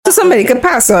Somebody could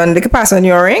pass on. They could pass on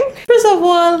your ring. First of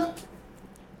all,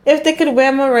 if they could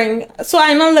wear my ring, so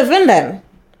I not living then.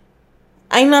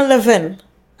 I not living.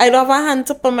 I don't have a hand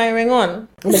to put my ring on.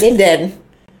 But they dead.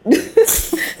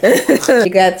 You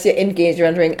got your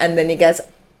engagement ring and then you get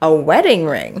a wedding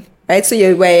ring. Right? So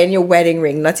you're wearing your wedding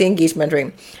ring, not your engagement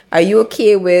ring. Are you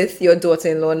okay with your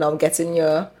daughter-in-law now getting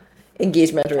your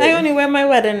engagement ring? I only wear my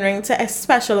wedding ring to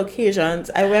special occasions.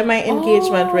 I wear my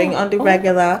engagement ring on the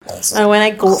regular. And when I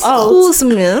go out...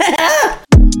 Excuse me.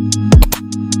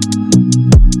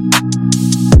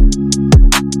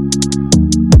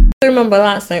 I remember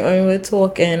last night when we were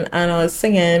talking and I was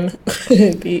singing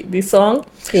the song.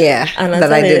 Yeah, and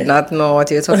that I did not know what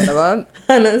you were talking about.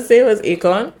 And I say it was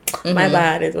Akon. My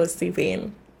bad, it was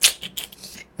T-Pain.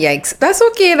 Yikes. That's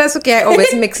okay. I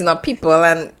always mixing up people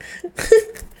and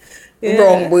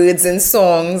wrong words in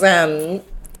songs and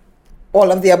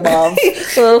all of the above.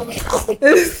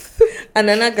 And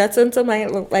then I got into my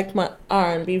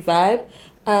R&B vibe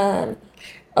and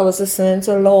I was listening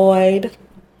to Lloyd.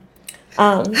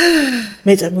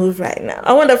 Major move right now.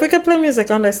 I wonder if we could play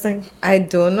music on this thing. I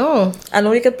don't know. I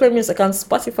know we could play music on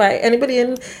Spotify. Anybody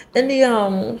in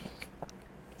the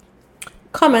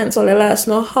comments or let us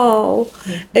know how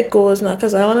it goes now,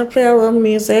 because I want to play a little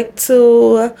music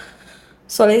too,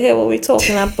 so they hear what we're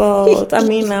talking about. I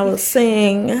mean, I will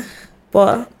sing,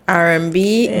 but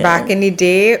R&B back in the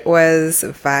day was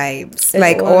vibes.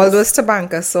 All those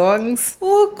Tabanka songs.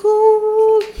 Oh,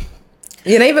 cool.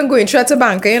 You're not even going through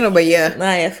Tabanka, but yeah.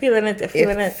 Nah, you're feeling it.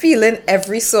 Feeling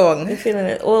every song. You're feeling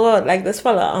it. Oh Lord, like this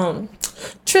fella.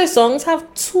 Trey Songs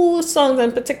have 2 songs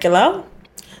in particular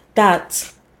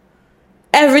that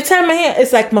every time I hear,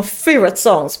 it's like my favorite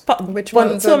songs. Which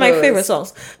ones? 2 of my favorite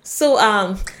songs. So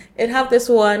it have this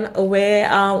one where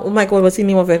oh my God, what's the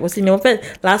name of it?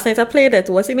 Last night I played it.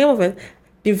 What's the name of it?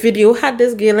 The video had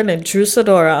this girl in it, Drew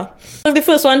Sidora. The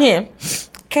first one here.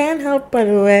 Can't help but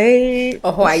wait.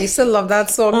 Oh, I used to love that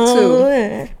song too.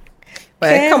 Yeah.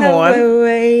 Well, come on.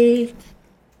 Wait.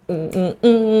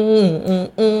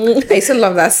 I used to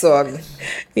love that song.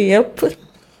 Yep.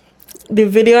 The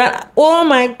video, oh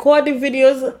my God, the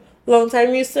videos long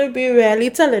time used to be really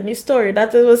telling the story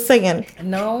that it was singing.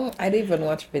 No, I don't even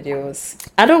watch videos.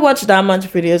 I don't watch that much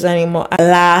videos anymore.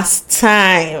 Last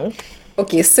time.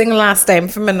 Okay, sing last time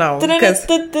for me now.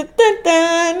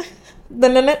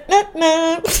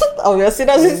 Oh, you see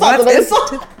that's the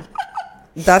song.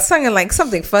 That sounded like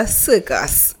something for a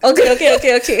circus.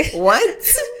 Okay.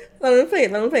 What? Let me play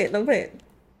it.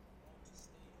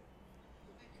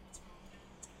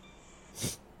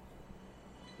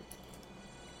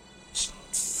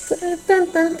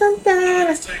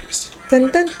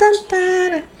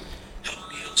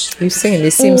 You singing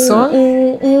the same song?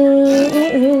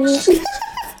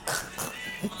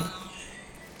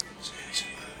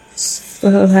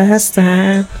 Last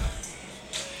time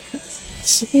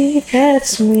she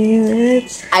catch me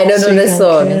with. I don't know this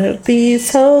song.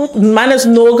 These man is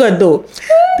no good though.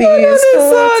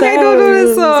 I don't know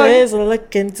this song. Is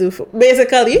looking to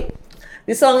basically,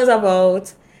 the song is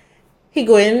about he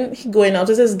going out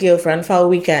with his girlfriend for a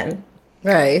weekend,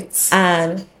 right?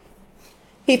 And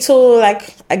he told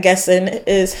I guess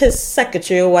is his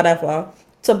secretary or whatever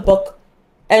to book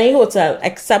any hotel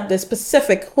except the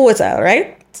specific hotel,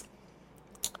 right?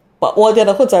 But all the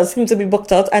other hotels seem to be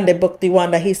booked out, and they booked the one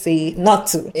that he say not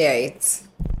to. Right.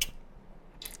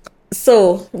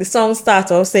 So the song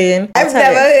starts off saying, I've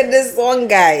never heard this song,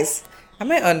 guys.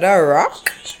 Am I under a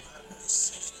rock?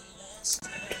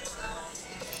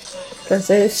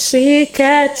 Cause if she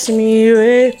catch me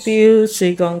with you,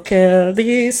 she gon' kill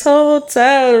these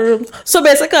hotel rooms. So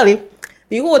basically,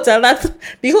 the hotel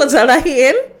that he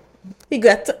in, he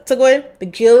got to go in.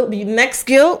 The next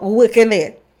girl working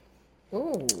there.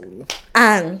 Ooh.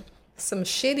 And some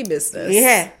shady business.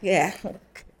 Yeah.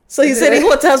 So he said the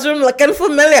hotel's room looking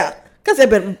familiar because they've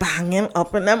been banging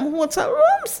up in them hotel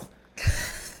rooms.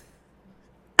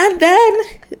 And then,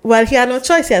 well, he had no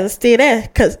choice. He had to stay there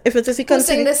because if it is he can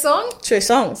sing this song, 3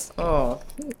 songs. Oh,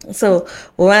 so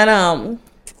when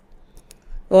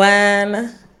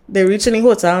they reach in the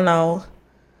hotel now,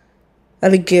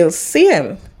 and the girls see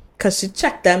him because she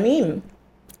checked them in.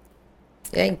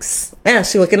 Thanks. Yeah,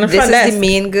 she working in the front desk. This is the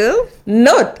main girl?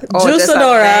 No, Drew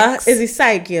Sidora is the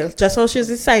side girl. Just how she's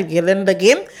the side girl in the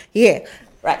game. Yeah,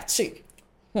 right. She.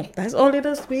 That's all it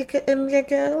is. Speak in your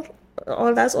girl.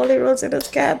 That's all it rules in this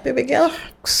cat, baby girl.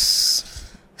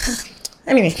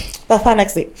 Anyway, that's for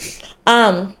next day.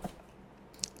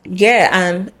 Yeah,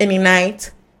 and in the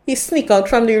night he sneak out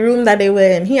from the room that they were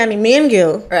in. He and the main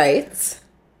girl, right,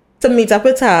 to meet up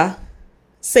with her,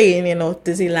 saying,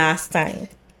 this is the last time.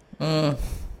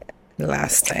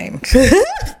 Last time.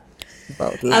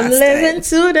 About I'm last living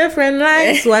time. 2 different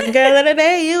lives. One girl of the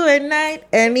day, you at night.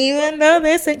 And even though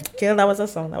they say, girl, that was a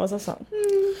song.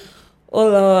 Oh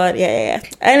Lord, yeah.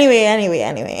 Anyway.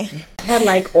 I had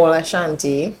like all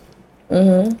Ashanti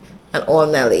and all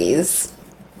Nellies.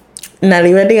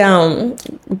 Nelly with the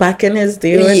back in his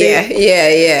day.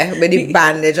 Yeah. With the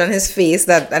bandage on his face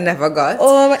that I never got.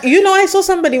 I saw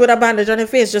somebody with a bandage on her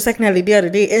face, just like Nelly the other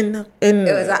day. In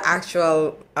It was an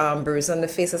actual bruise on the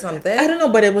face or something. I don't know,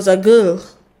 but it was a girl.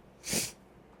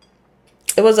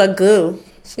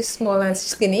 She's small and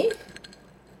skinny.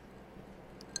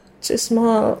 She's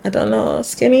small. I don't know.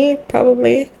 Skinny,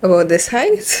 probably. About this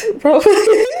height.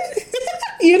 Probably.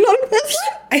 You know this?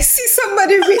 I see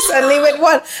somebody recently with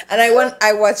one, and I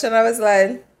watched and I was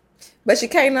like, but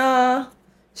she's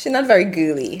not very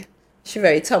girly. She's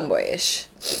very tomboyish.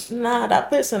 Nah, that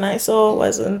person I saw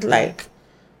wasn't like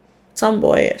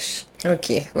tomboyish.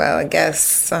 Okay, well, I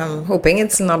guess I'm hoping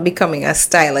it's not becoming a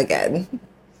style again.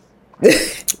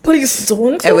 Please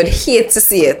don't. I would hate to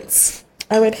see it.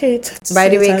 I would hate to By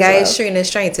the see way, it as guys, well. Shireen is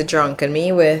trying to drunken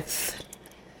me with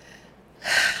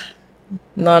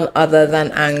none other than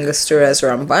Angostra's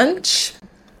rum punch.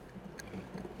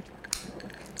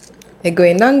 It's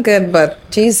going down good, but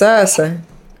Jesus.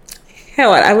 Hey,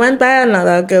 what? I went by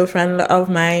another girlfriend of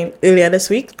mine earlier this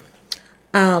week.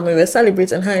 We were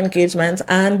celebrating her engagement,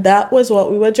 and that was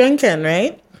what we were drinking,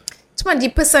 right?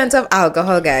 20% of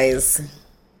alcohol, guys.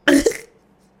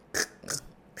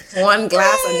 One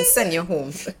glass and send you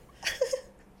home.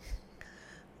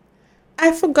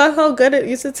 I forgot how good it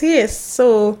used to taste.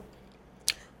 So,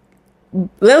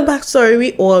 little backstory,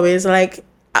 we always like,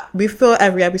 before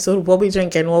every episode, what we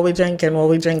drinking.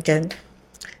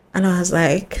 And I was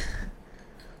like,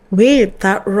 wait,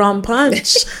 that rum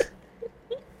punch.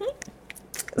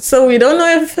 So we don't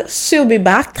know if she'll be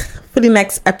back for the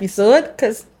next episode,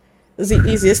 because it's the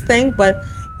easiest thing. But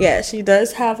yeah, she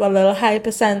does have a little high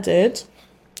percentage.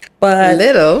 But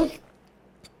Little.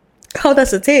 how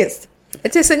does it taste?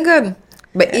 It tasting good.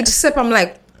 But each sip, I'm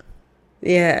like,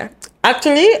 Yeah.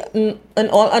 Actually, in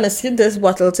all honesty, this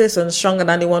bottle tastes stronger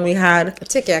than the one we had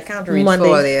take care, I can't read Monday.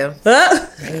 for you.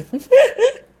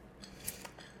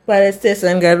 But it's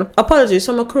tasting good. Apologies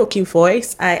for my croaky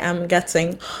voice. I am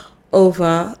getting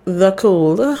over the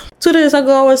cold. 2 days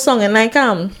ago, I was singing like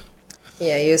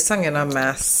Yeah, you sang in a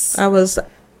mess. I was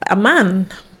a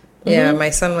man. Yeah, my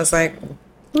son was like,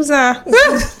 who's that? He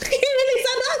really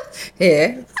said that?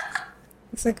 Yeah.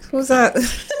 It's like, who's that?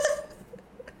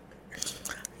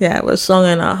 Yeah, I was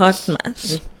singing a hot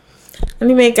mess.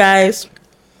 Anyway, guys,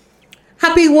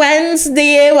 happy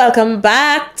Wednesday. Welcome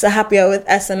back to Happy Hour with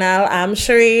SNL. I'm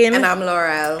Shireen. And I'm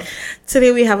Laurel.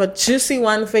 Today we have a juicy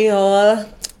one for y'all.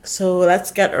 So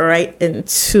let's get right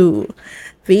into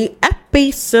the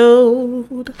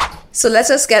episode. So let's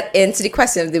just get into the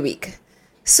question of the week.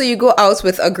 So you go out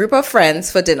with a group of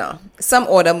friends for dinner. Some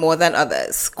order more than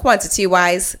others,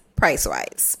 quantity-wise,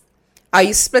 price-wise. Are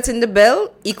you splitting the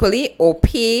bill equally or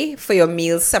pay for your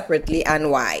meals separately, and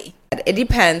why? It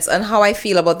depends on how I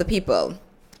feel about the people.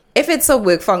 If it's a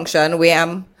work function where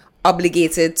I'm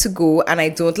obligated to go and I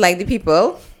don't like the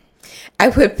people, I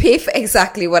would pay for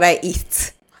exactly what I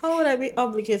eat. How would I be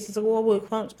obligated to go to work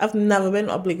function? I've never been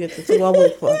obligated to go to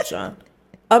work function.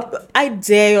 I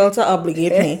dare you all to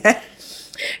obligate me.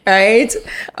 Right?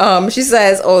 She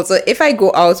says also, if I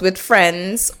go out with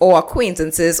friends or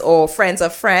acquaintances or friends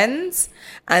of friends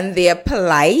and they're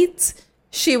polite,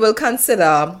 she will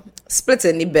consider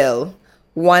splitting the bill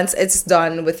once it's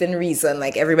done within reason,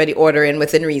 like everybody ordering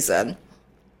within reason.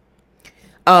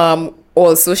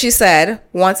 Also, she said,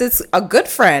 once it's a good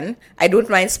friend, I don't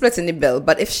mind splitting the bill,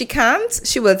 but if she can't,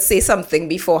 she will say something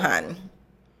beforehand.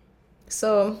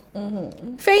 So,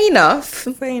 fair enough.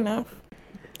 Fair enough.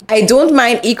 I don't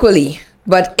mind equally,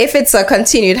 but if it's a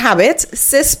continued habit,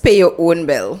 sis, pay your own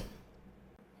bill.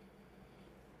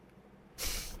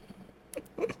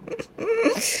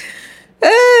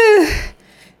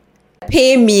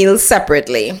 Pay meals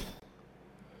separately.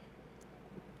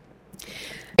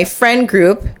 My friend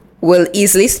group will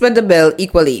easily split the bill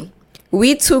equally.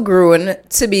 We too grown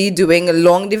to be doing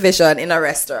long division in a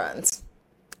restaurant.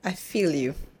 I feel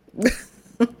you.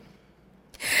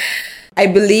 I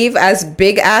believe as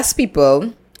big ass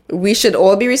people, we should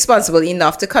all be responsible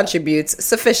enough to contribute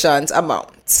sufficient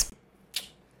amount.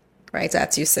 Right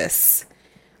at you, sis.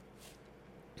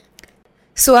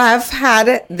 So I've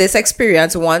had this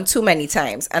experience one too many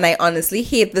times, and I honestly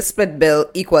hate the split bill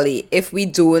equally if we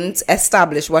don't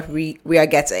establish what we are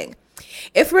getting.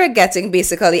 If we're getting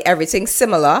basically everything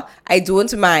similar, I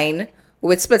don't mind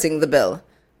with splitting the bill.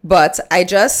 But I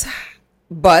just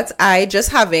but I just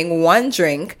having one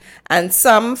drink and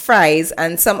some fries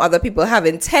and some other people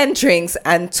having 10 drinks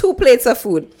and 2 plates of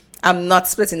food, I'm not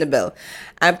splitting the bill.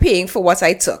 I'm paying for what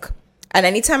I took. And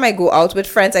anytime I go out with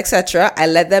friends, etc., I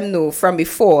let them know from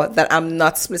before that I'm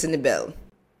not splitting the bill.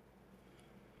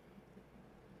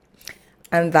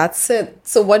 And that's it.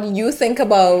 So what do you think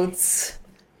about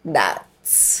that?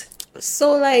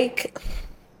 So, like,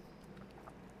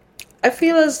 I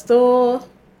feel as though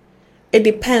it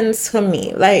depends for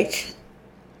me. Like,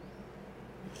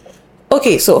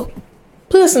 okay, so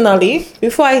personally,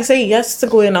 before I say yes to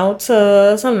going out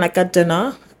to something like a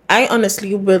dinner, I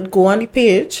honestly would go on the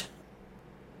page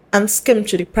and skim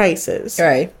through the prices.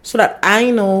 Right. So that I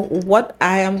know what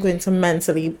I am going to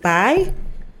mentally buy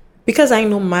because I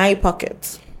know my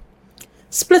pocket.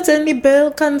 Splitting the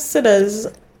bill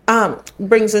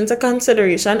brings into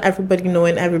consideration everybody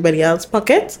knowing everybody else's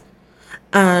pocket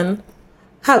and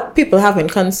people having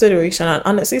consideration. And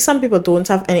honestly, some people don't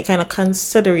have any kind of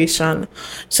consideration.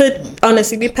 So it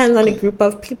honestly depends on the group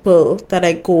of people that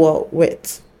I go out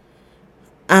with.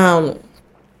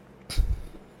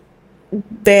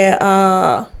 There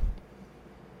are,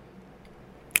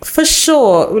 for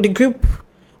sure, with the group,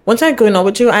 once I'm going out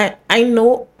with you, I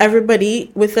know everybody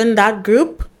within that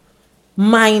group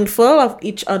mindful of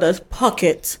each other's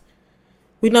pocket.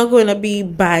 We're not going to be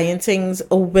buying things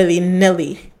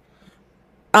willy-nilly.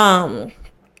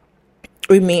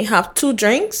 We may have 2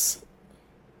 drinks,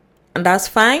 and that's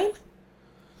fine.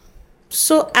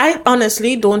 So I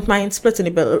honestly don't mind splitting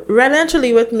the bill.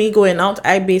 Relatively with me going out,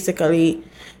 I basically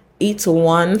eat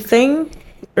one thing.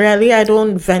 Really, I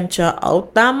don't venture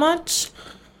out that much.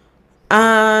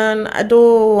 And I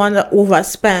don't want to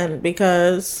overspend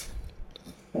because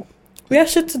we have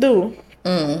shit to do.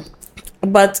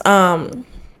 But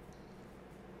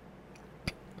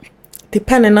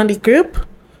depending on the group,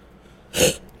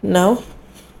 no.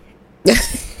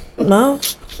 No.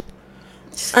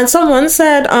 And someone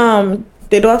said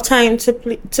they don't have time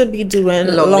to be doing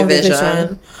long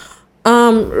division.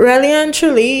 Really and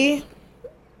truly,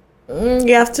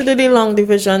 you have to do the long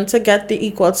division to get the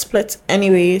equal split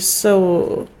anyway.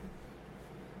 So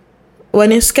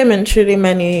when you're skimming through the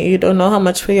menu, you don't know how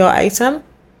much for your item.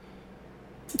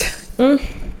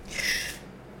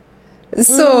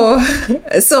 So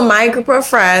my group of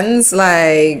friends,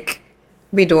 like,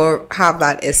 we don't have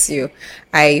that issue.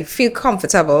 I feel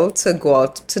comfortable to go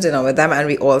out to dinner with them and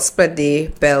we all split the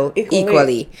bill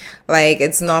equally. Like,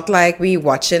 it's not like we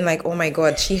watching like, oh my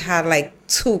God, she had like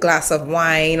 2 glasses of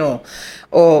wine or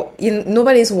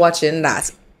nobody's watching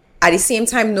that. At the same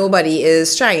time, nobody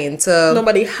has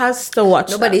to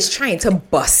watch. Nobody's trying to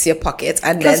bust your pocket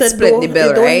and then split the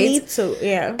bill, don't right? Need to,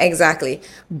 yeah. Exactly.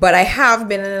 But I have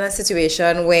been in a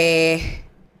situation where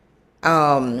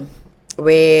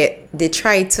they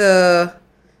tried to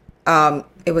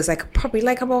it was like probably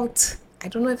like about, I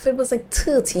don't know if it was like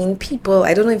 13 people.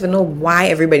 I don't even know why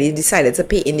everybody decided to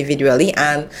pay individually.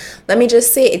 And let me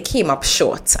just say, it came up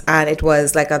short and it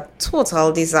was like a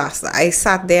total disaster. I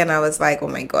sat there and I was like, oh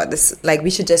my God, this, like,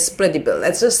 we should just split the bill.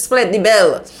 Let's just split the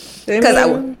bill.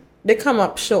 Because they come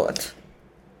up short.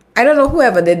 I don't know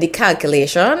whoever did the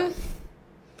calculation.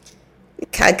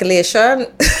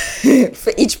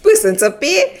 For each person to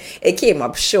pay, it came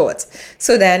up short.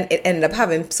 So then it ended up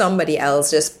having somebody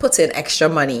else just put in extra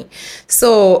money.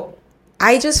 So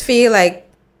I just feel like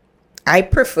I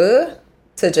prefer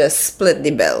to just split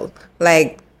the bill.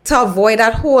 Like, to avoid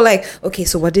that whole like, okay,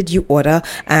 so what did you order?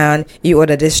 And you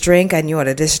ordered this drink and you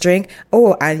ordered this drink.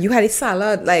 Oh, and you had a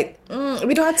salad. Like,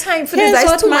 we don't have time for this.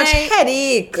 That's too much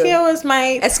headache. Here was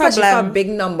my especially problem. for a big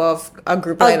number of a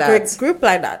group like that. Group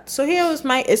like that. So here was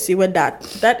my issue with that.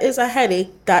 That is a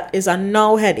headache. That is a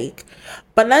no headache.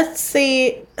 But let's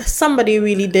say somebody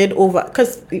really did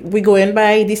because we go in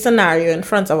by the scenario in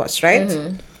front of us, right?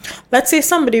 Mm-hmm. Let's say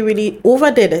somebody really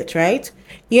overdid it, right?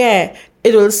 Yeah,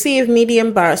 it will save me the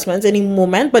embarrassment in the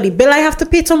moment, but the bill I have to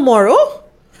pay tomorrow,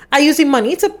 I use the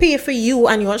money to pay for you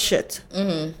and your shit.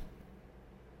 Mm-hmm.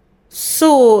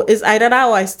 So it's either that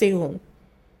or I stay home.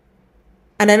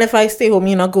 And then if I stay home,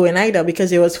 you're not going either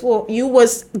because you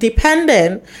was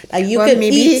dependent that you could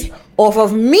eat off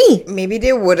of me. Maybe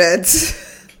they wouldn't.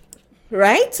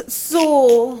 Right?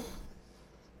 So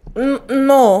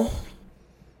no.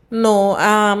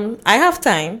 I have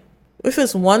time. If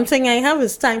it's one thing I have,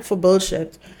 it's time for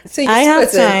bullshit. So I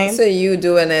have time. So you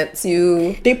doing it?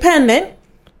 You dependent.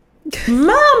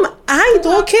 Mom, I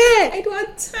don't care. I don't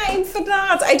have time for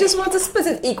that. I just want to split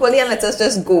it equally and let us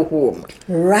just go home.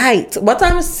 Right. What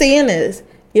I'm saying is,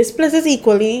 you split it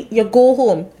equally, you go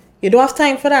home. You don't have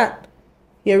time for that.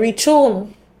 You reach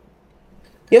home.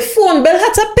 Your phone bill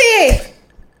had to pay.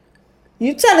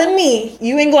 You telling me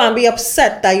you ain't gonna be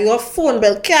upset that your phone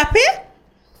bill can't pay?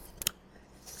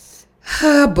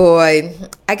 Oh boy,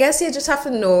 I guess you just have to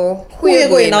know who you're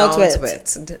going out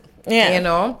with. Yeah, you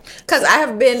know, because I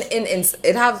have been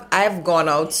I have gone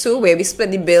out too where we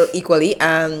split the bill equally,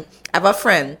 and I have a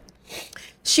friend.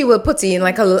 She will put in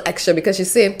like a little extra because she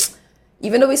say,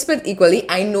 even though we split equally,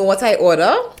 I know what I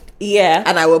order. Yeah,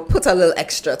 and I will put a little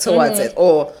extra towards it,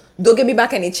 or don't give me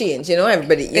back any change. You know,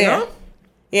 everybody. You know.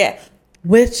 Yeah,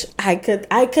 which I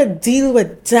could deal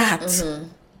with that. Mm-hmm.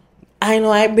 I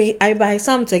know I buy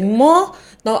something more.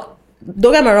 Now,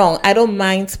 don't get me wrong. I don't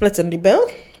mind splitting the bill,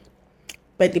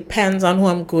 but it depends on who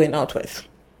I'm going out with.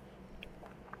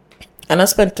 I'm not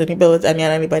splitting the bill with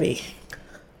anybody.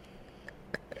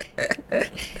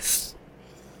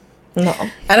 No.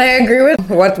 And I agree with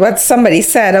what somebody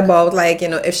said about, like, you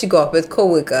know, if she go up with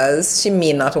coworkers, she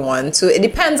may not want to. It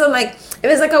depends on, like, if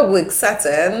it's like a work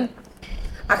setting.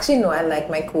 Actually, no, I like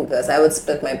my coworkers. I would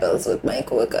split my bills with my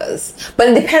coworkers. But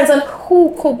it depends on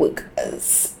who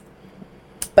coworkers.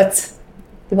 But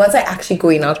the ones I actually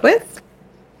going out with,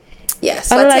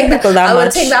 yes. I don't like people that much. I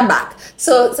would take that back.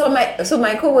 So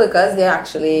my coworkers, they're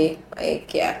actually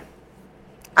like, yeah.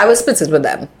 I would split it with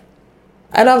them.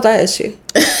 I love that issue.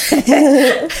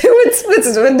 I would split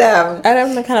it with them. I don't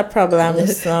have the kind of problem.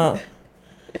 So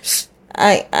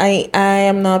I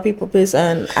am not a people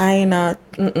person. I not.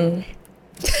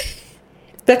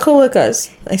 They're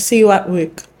coworkers. I see you at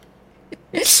work.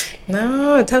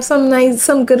 No, have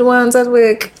some good ones at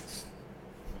work.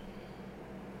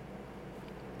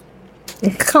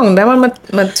 Count them on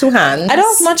my two hands. I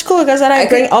don't have much coworkers that I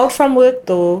bring out from work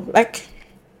though. Like,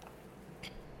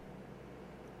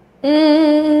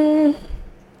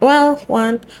 well,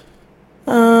 one.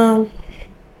 There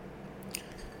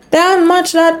aren't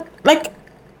much that, like,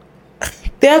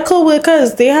 they're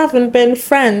co-workers. They haven't been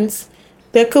friends.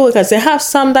 They're co-workers. They have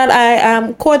some that I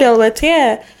am cordial with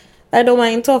here. I don't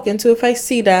mind talking to if I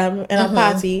see them in a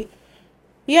party.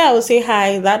 Yeah, I will say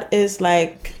hi. That is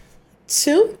like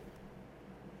 2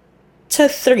 to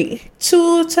 3.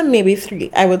 2 to maybe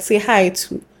 3. I would say hi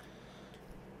to.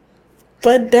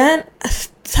 But then,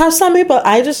 have some people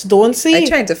I just don't see. I'm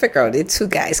trying to figure out the two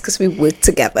guys because we work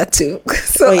together too.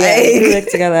 So we work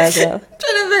together as well. Trying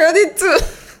to figure out the two.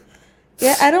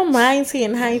 Yeah, I don't mind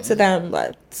saying hi to them,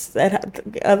 but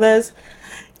the others.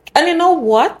 And you know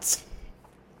what?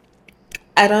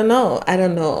 I don't know.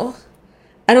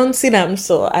 I don't see them,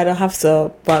 so I don't have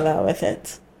to bother with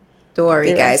it. Don't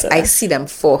worry, guys. I see them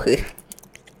for her.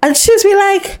 And she's be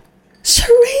like,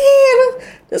 Shireen,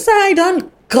 this I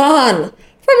done gone.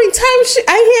 From the time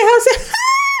I hear her say,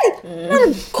 hi,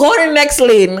 I'm gone in the next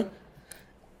lane.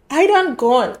 I done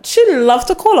gone. She love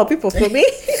to call up people for me.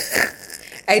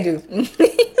 I do.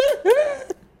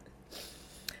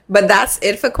 But that's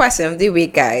it for question of the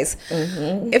week, guys.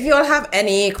 If you all have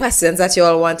any questions that you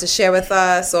all want to share with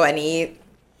us or any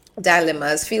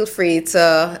dilemmas, feel free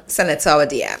to send it to our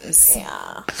DMs.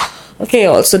 Yeah.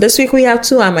 Okay, so this week we have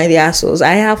 2 Am I the Assholes.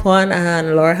 I have one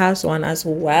and Laura has one as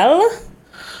well.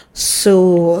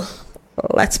 So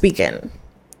let's begin.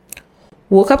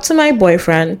 Woke up to my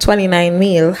boyfriend, 29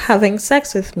 male, having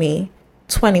sex with me,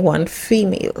 21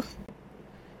 female.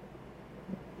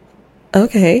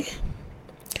 Okay.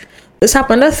 This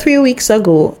happened 3 weeks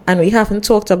ago and we haven't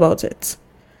talked about it.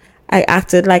 I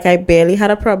acted like I barely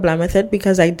had a problem with it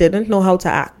because I didn't know how to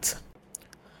act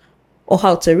or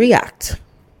how to react.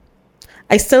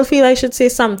 I still feel I should say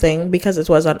something because it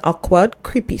was an awkward,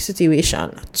 creepy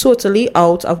situation, totally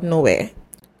out of nowhere.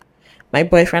 My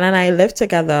boyfriend and I live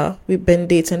together. We've been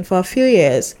dating for a few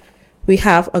years. We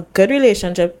have a good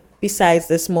relationship besides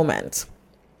this moment.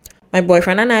 My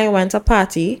boyfriend and I went to a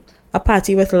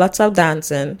party with lots of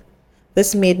dancing.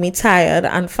 This made me tired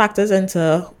and factors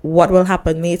into what will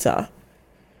happen later.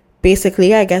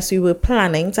 Basically, I guess we were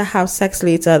planning to have sex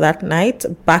later that night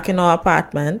back in our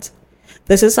apartment.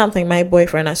 This is something my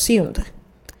boyfriend assumed.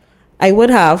 I would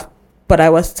have, but I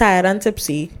was tired and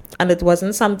tipsy, and it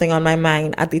wasn't something on my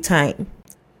mind at the time.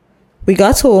 We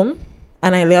got home,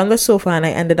 and I lay on the sofa and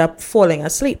I ended up falling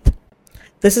asleep.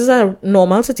 This is a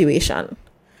normal situation.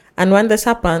 And when this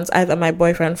happens, either my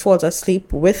boyfriend falls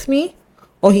asleep with me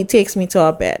or he takes me to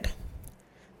our bed.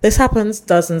 This happens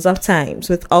dozens of times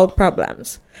without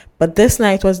problems, but this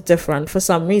night was different for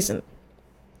some reason.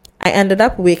 I ended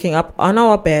up waking up on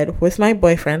our bed with my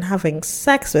boyfriend having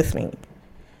sex with me,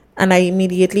 and I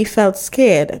immediately felt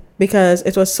scared because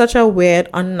it was such a weird,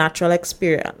 unnatural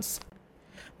experience.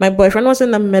 My boyfriend was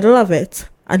in the middle of it,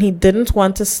 and he didn't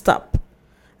want to stop,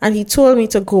 and he told me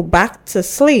to go back to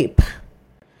sleep.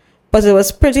 But it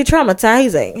was pretty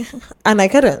traumatizing, and I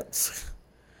couldn't.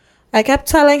 I kept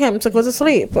telling him to go to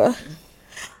sleep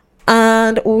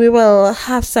and we will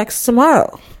have sex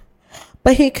tomorrow.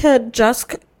 But he would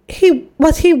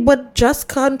just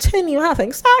continue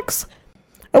having sex.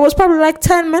 It was probably like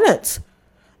 10 minutes.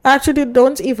 I actually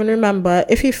don't even remember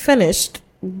if he finished,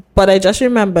 but I just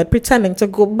remembered pretending to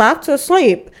go back to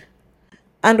sleep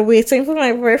and waiting for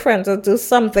my boyfriend to do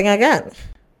something again.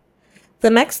 The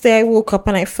next day I woke up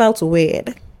and I felt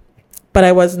weird, but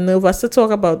I was nervous to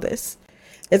talk about this.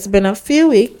 It's been a few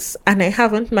weeks and I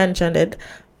haven't mentioned it,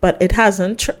 but he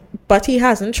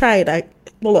hasn't tried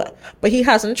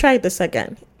this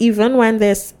again. Even when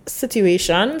there's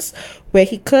situations where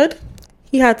he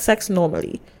had sex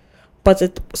normally, but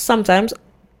it's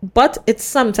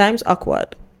sometimes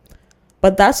awkward.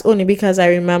 But that's only because I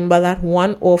remember that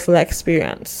one awful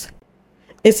experience.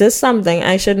 Is this something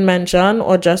I should mention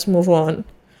or just move on?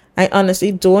 I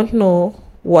honestly don't know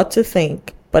what to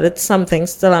think, but it's something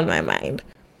still on my mind.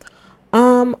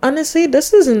 Honestly,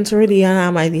 this isn't really an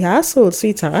Am I the Asshole,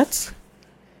 sweetheart.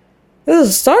 This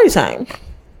is story time.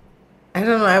 I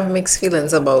don't know, I have mixed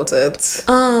feelings about it.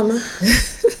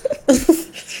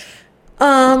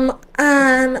 And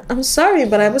I'm sorry,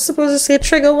 but I was supposed to say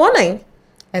trigger warning.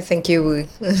 I think you would.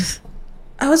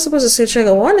 I was supposed to say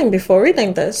trigger warning before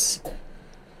reading this.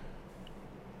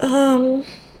 I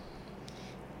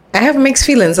have mixed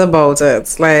feelings about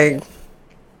it. Like,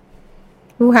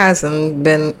 who haven't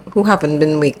been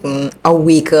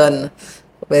awakened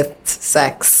with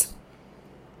sex?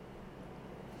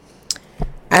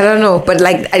 I don't know, but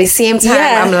like at the same time,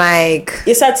 yeah. I'm like,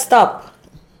 you said stop.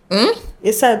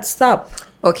 You said stop.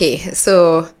 Okay,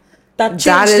 so that's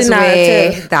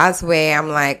where I'm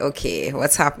like, okay,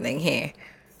 what's happening here?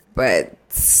 But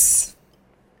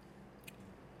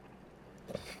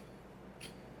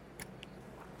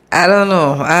I don't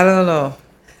know.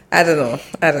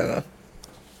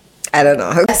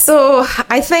 So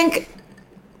I think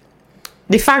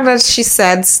the fact that she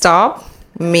said stop,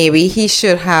 maybe he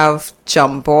should have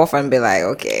jumped off and be like,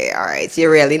 okay, all right,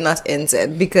 you're really not into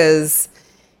it, because,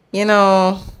 you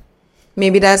know,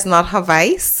 maybe that's not her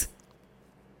vice,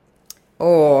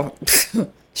 or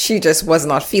she just was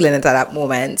not feeling it at that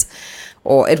moment,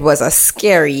 or it was a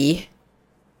scary,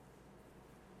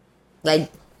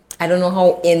 like, I don't know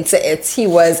how into it he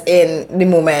was in the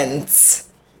moment,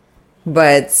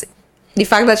 but the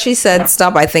fact that she said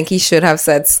stop, I think he should have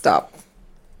said stop.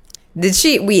 Did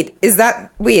she? Wait,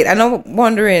 I'm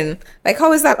wondering, like,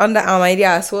 how is that under Am I the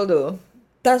Asshole though?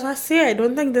 That's what I say. I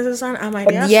don't think this is an Am I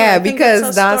the Asshole. Yeah,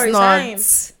 because that's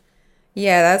not.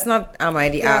 Yeah, that's not Am I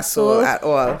the Asshole at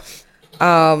all.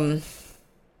 I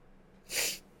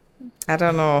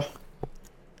don't know.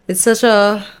 It's such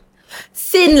a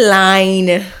thin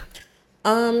line.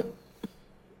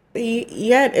 Yeah,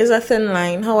 it is a thin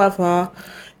line. However,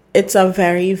 it's a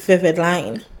very vivid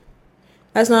line.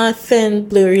 That's not a thin,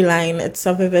 blurry line. It's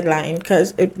a vivid line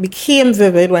because it became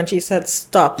vivid when she said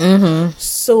stop. Mm-hmm.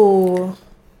 So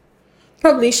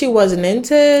probably she wasn't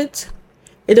into it.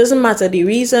 It doesn't matter the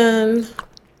reason.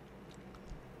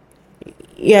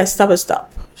 Yeah, stop is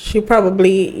stop. She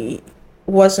probably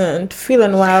wasn't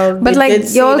feeling well. But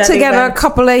like, you're together a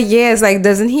couple of years. Like,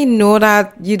 doesn't he know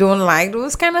that you don't like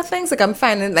those kind of things? Like, I'm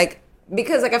finding, like,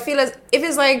 because like I feel as if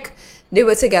it's like they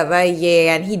were together a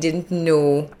year and he didn't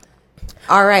know.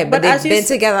 All right, but they've been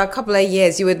together a couple of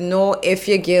years. You would know if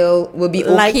your girl would be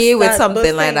okay with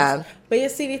something like that. But you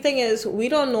see, the thing is, we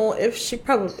don't know if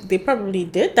they probably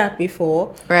did that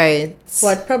before, right?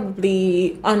 But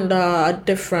probably under a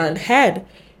different head.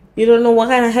 You don't know what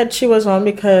kind of head she was on,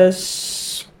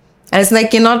 because, and it's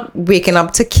like you're not waking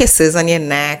up to kisses on your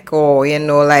neck, or you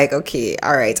know, like, okay,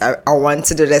 all right, I want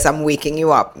to do this. I'm waking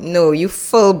you up. No, you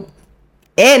full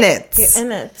in it. You're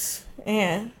in it,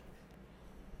 yeah.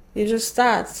 You just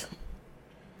start.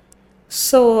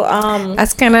 So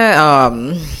that's kind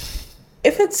of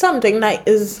if it's something that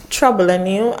is troubling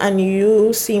you and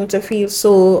you seem to feel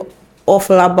so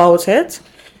awful about it,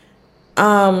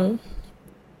 and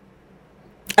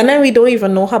then we don't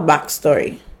even know her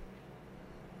backstory.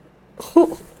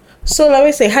 So let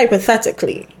me say,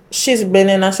 hypothetically, she's been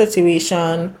in a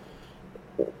situation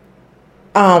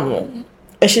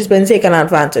she's been taken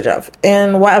advantage of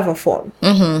in whatever form.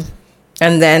 Mm-hmm.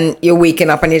 And then you're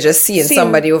waking up and you're just seeing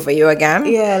somebody over you again.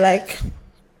 Yeah, like,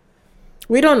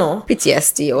 we don't know.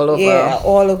 PTSD all over. Yeah,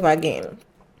 all over again.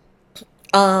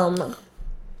 I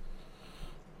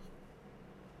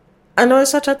know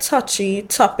it's such a touchy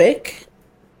topic,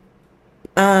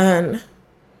 and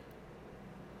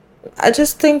I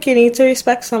just think you need to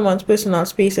respect someone's personal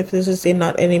space if this is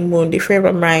not anymore the frame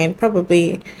of mind.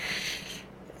 Probably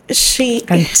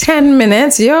And 10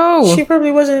 minutes, yo. She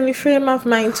probably wasn't in the frame of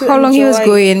mind to How long he was enjoy.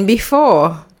 going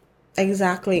before?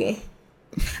 Exactly.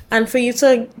 And for you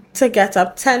to get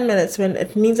up 10 minutes when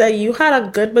it means that you had a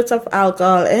good bit of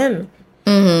alcohol in.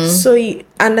 So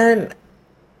and then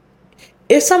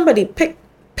if somebody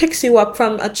picks you up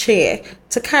from a chair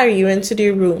to carry you into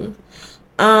the room,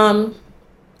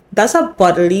 that's a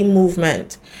bodily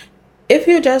movement. If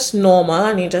you're just normal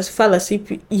and you just fell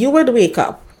asleep, you would wake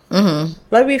up.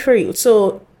 Let me for you.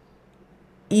 So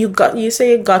you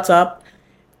say you got up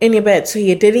in your bed, so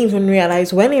you didn't even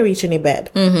realize when you reached in your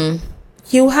bed.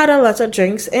 You had a lot of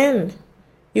drinks in.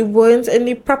 You weren't in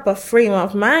the proper frame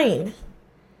of mind.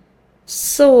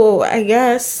 So I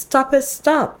guess stop is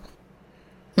stop.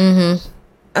 And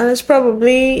it's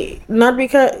probably not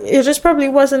because it just probably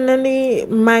wasn't in the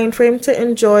mind frame to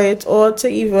enjoy it or to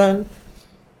even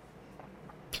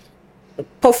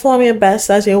perform your best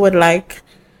as you would like.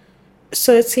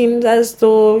 So it seems as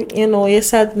though, you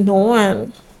said no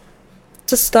and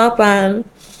to stop, and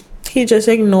he just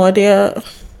ignored you.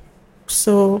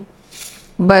 So,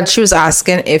 but she was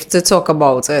asking if to talk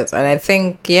about it, and I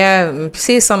think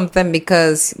say something,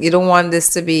 because you don't want this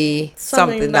to be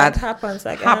something that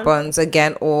happens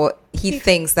again, or he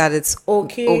thinks that it's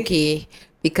okay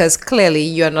because clearly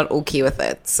you're not okay with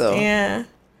it. So yeah,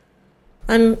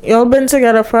 and y'all been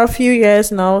together for a few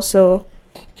years now, so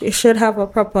you should have a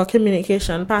proper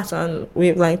communication pattern.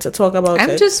 We'd like to talk about it.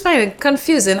 I'm just finding it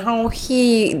confusing how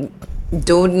he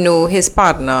don't know his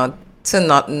partner to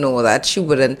not know that she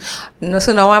wouldn't.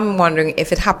 So now I'm wondering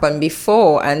if it happened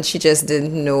before and she just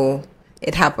didn't know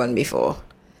it happened before.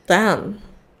 Damn.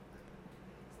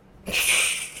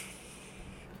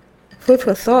 Food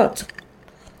for thought.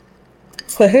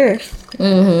 For her.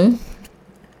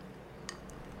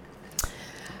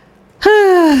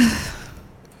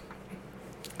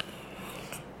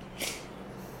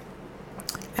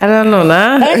 I don't know,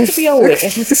 nah. I like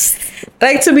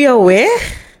to be aware.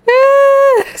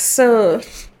 So,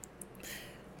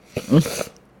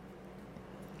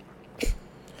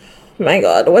 my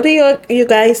God, what do you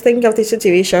guys think of the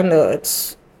situation though?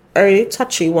 It's a really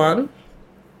touchy one.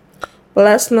 Let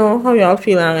us know how y'all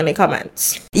feeling in the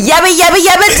comments. Yabba yabba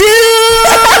yabba do.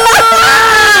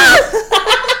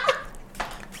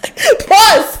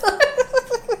 Pause.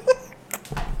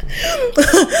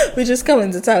 We just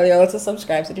coming to tell y'all to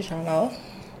subscribe to the channel.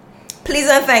 Please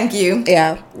and thank you.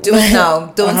 Yeah. Do it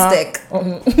now. Don't stick.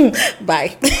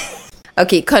 Bye.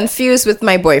 Okay, confused with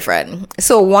my boyfriend.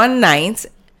 So one night,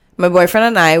 my boyfriend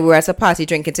and I were at a party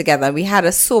drinking together. We had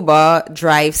a sober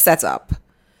drive set up.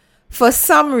 For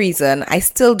some reason, I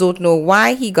still don't know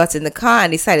why he got in the car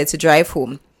and decided to drive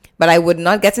home. But I would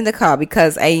not get in the car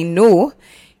because I know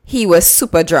he was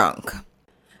super drunk.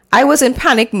 I was in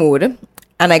panic mode,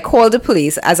 and I called the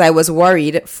police as I was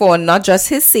worried for not just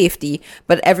his safety,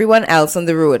 but everyone else on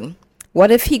the road.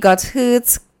 What if he got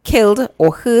hurt, killed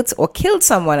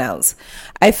someone else?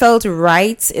 I felt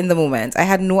right in the moment. I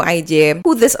had no idea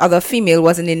who this other female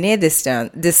was in the near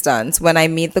distance when I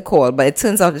made the call, but it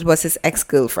turns out it was his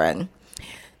ex-girlfriend.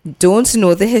 Don't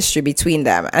know the history between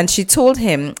them, and she told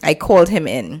him I called him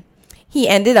in. He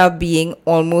ended up being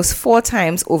almost 4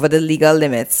 times over the legal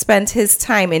limit, spent his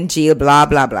time in jail, blah,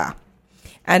 blah, blah.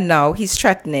 And now he's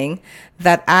threatening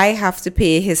that I have to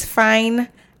pay his fine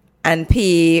and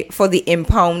pay for the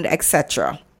impound,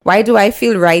 etc. Why do I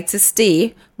feel right to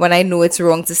stay when I know it's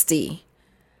wrong to stay?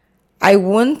 I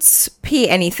won't pay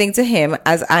anything to him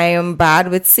as I am bad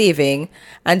with saving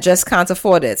and just can't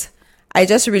afford it. I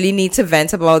just really need to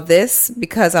vent about this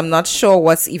because I'm not sure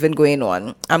what's even going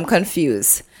on. I'm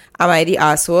confused. Am I the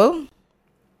asshole?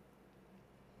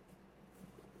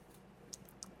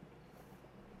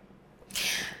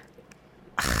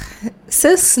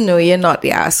 Sis, no, you're not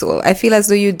the asshole. I feel as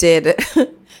though you did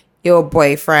your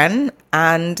boyfriend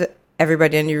and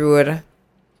everybody on the road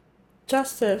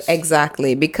justice.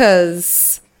 Exactly,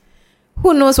 because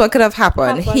who knows what could have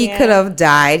happened. He could have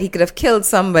died. He could have killed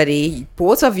somebody.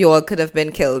 Both of you all could have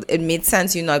been killed. It made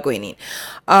sense you not going in.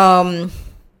 The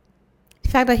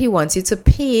fact that he wants you to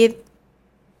pay,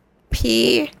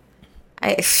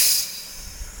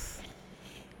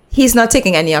 he's not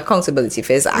taking any accountability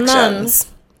for his actions.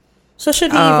 None. So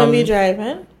should he even be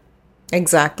driving?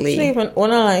 Exactly. Should he even own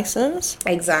a license?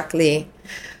 Exactly.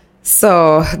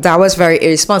 So that was very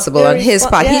irresponsible on his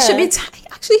part. Yeah. He should be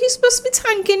actually he's supposed to be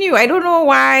thanking you. I don't know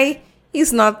why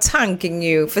he's not thanking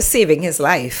you for saving his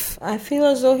life. I feel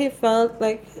as though he felt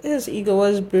like his ego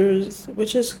was bruised,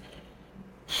 which is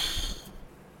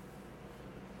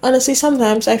honestly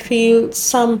sometimes I feel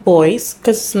some boys,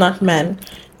 because it's not men,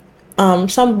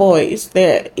 some boys,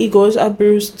 their egos are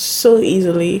bruised so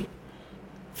easily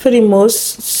for the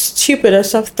most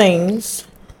stupidest of things.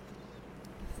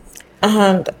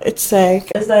 And it's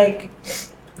like,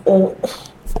 oh,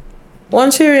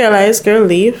 once you realize, girl,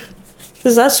 leave.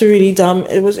 Because that's really dumb.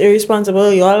 It was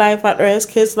irresponsible. Your life at risk,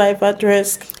 his life at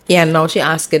risk. Yeah, now she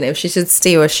asking if she should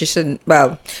stay or she shouldn't.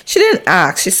 Well, she didn't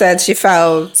ask. She said she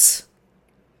felt...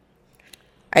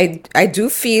 I do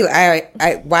feel...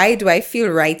 Why do I feel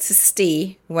right to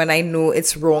stay when I know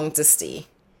it's wrong to stay?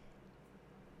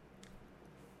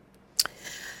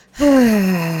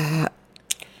 I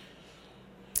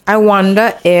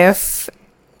wonder if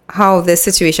how this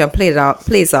situation played out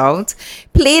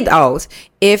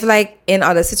if, like, in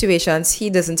other situations he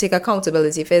doesn't take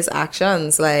accountability for his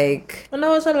actions, like... And there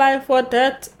was a life or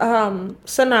death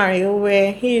scenario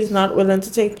where he's not willing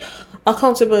to take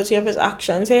accountability of his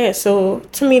actions. Yeah, so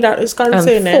to me that is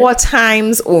concerning. And 4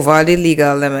 times over the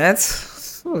legal limit.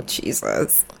 Oh,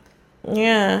 Jesus.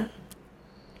 Yeah.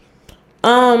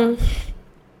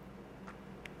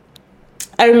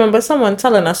 I remember someone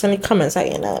telling us in the comments that,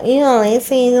 you always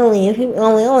say to leave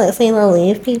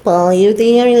people, leave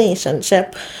the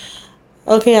relationship.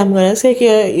 Okay, I'm gonna take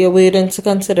your word into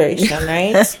consideration,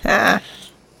 right?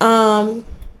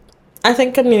 I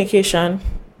think communication.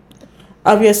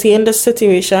 Obviously, in this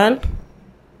situation,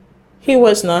 he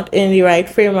was not in the right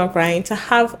frame of mind to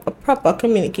have a proper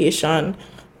communication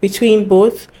between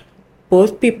both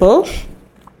people.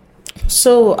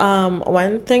 So,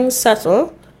 when things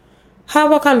settle,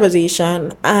 have a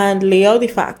conversation and lay out the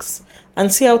facts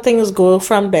and see how things go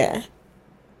from there.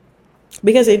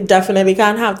 Because it definitely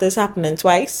can't have this happening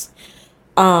twice.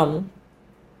 You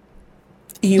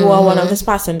are one of his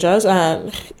passengers,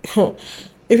 and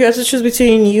if you have to choose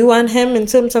between you and him in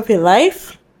terms of your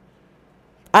life,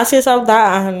 ask yourself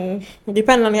that, and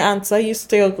depending on the answer, you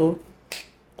still go.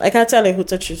 I can't tell you who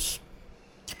to choose.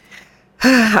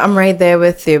 I'm right there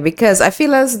with you, because I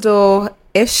feel as though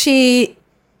if she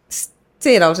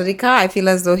stayed out of the car, I feel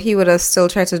as though he would have still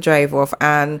tried to drive off.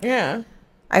 And yeah,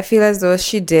 I feel as though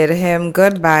she did him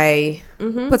good by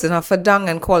putting her foot down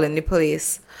and calling the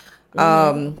police.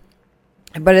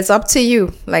 But it's up to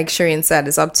you, like Shireen said,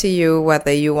 it's up to you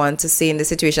whether you want to stay in the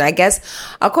situation. I guess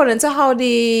according to how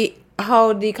the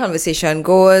conversation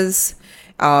goes,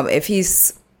 if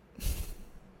he's...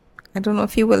 I don't know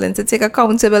if he's willing to take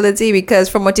accountability, because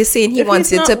from what you're saying, he wants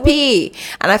you to pay.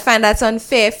 And I find that's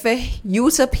unfair for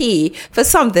you to pay for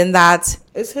something that...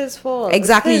 It's his fault.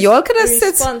 Exactly. Y'all could have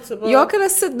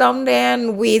sit down there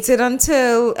and waited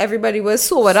until everybody was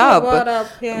sobered up.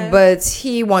 Yeah. But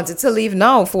he wanted to leave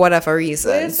now for whatever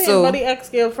reason. So the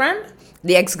ex-girlfriend?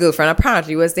 The ex-girlfriend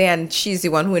apparently was there, and she's the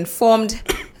one who informed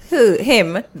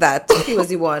him that he was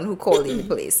the one who called in the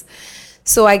police.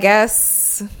 So I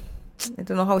guess... I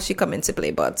don't know how she come into play,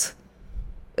 but...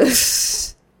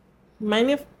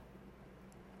 Mind if...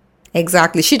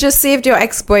 Exactly. She just saved your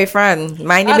ex-boyfriend.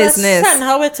 Mind your business. I'd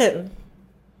have with him.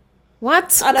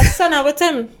 What? I'd have sent her with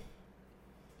him.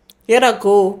 You would have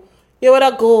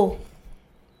go.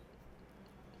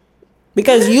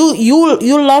 Because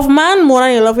you love man more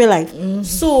than you love your life.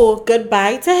 So,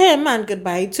 goodbye to him and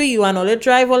goodbye to you, and all the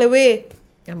drive all the way.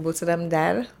 And both of them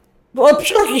dead? I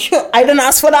didn't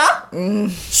ask for that.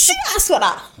 She asked for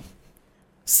that.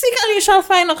 Seek and you shall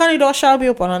find, knock and the door shall be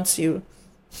open unto you.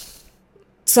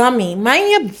 Tommy,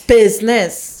 mind your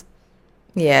business.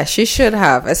 Yeah, she should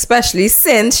have, especially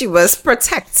since she was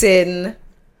protecting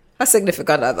her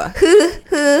significant other.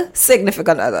 Her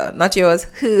significant other, not yours.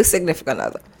 Her significant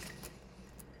other.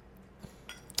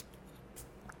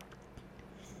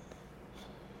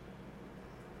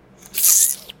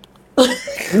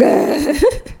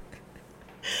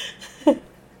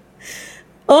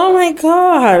 Oh my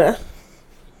god.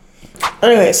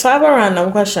 Anyway, so I have a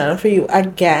random question for you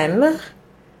again.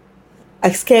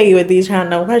 I scare you with these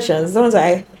random questions, don't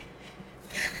I?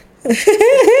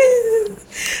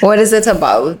 What is it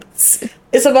about?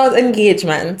 It's about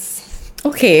engagements.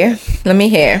 Okay, let me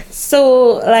hear.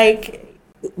 So, like,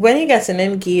 when you get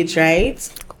engaged,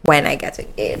 right? When I get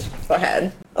engaged. Go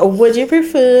ahead. Would you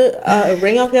prefer a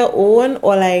ring of your own,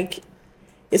 or like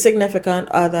your significant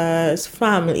other's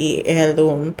family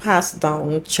heirloom passed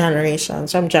down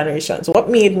generations from generations? What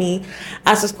made me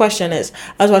ask this question is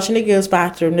I was watching the girls'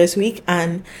 bathroom this week,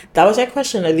 and that was a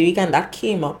question of the week, and that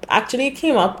came up. Actually, it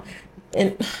came up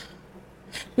in...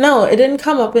 No, it didn't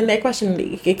come up in their question of the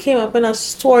week. It came up in a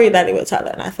story that they were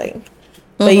telling, I think.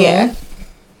 But yeah.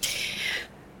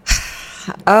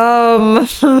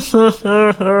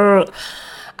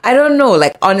 I don't know.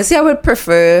 Like, honestly, I would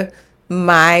prefer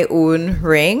my own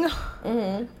ring.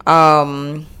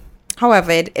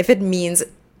 However, if it means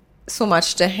so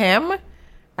much to him,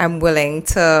 I'm willing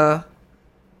to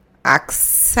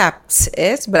accept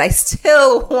it, but I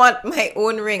still want my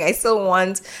own ring. I still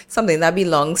want something that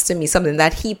belongs to me, something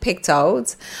that he picked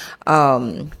out.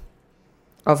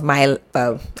 Of my,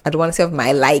 well, I don't want to say of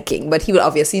my liking, but he would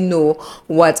obviously know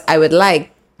what I would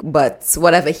like, but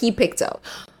whatever he picked out.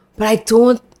 But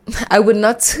I would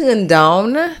not turn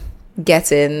down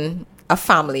getting a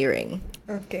family ring.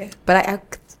 Okay.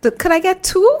 But could I get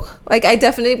two? Like, I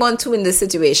definitely want two in this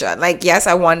situation. Like, yes,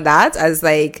 I want that as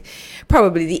like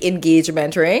probably the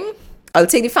engagement ring. I'll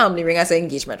take the family ring as an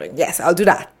engagement ring. Yes, I'll do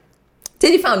that.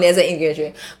 Take the family as an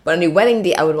engagement ring. But on the wedding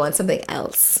day, I would want something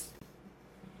else.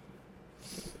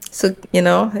 So, you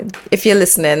know, if you're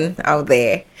listening out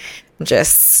there, I'm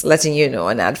just letting you know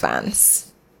in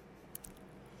advance.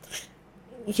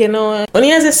 You know, when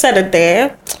you just said it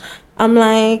there, I'm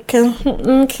like,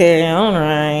 okay, all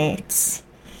right.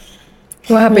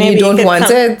 What happened? Maybe you don't want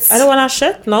it? I don't want that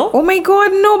shit, no. Oh my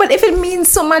God, no. But if it means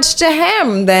so much to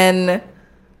him, then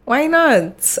why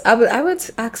not? I would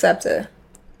accept it.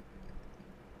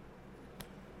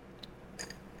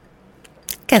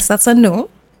 Guess that's a no.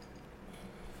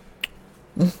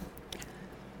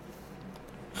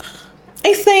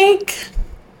 I think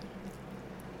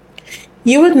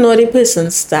you would know the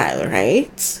person's style,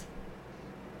 right?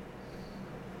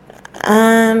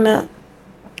 And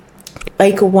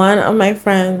like one of my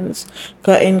friends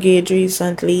got engaged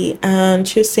recently, and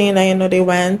she was saying that, you know, they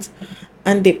went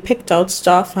and they picked out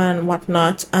stuff and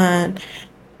whatnot, and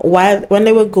when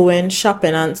they were going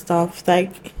shopping and stuff,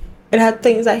 like it had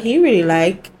things that he really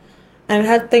liked and it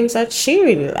had things that she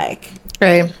really liked.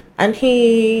 Right. And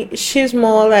she's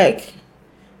more like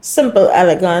simple,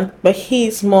 elegant, but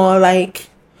he's more like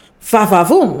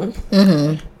va-va-voom.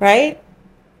 Mm-hmm. Right?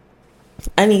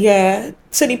 And yeah,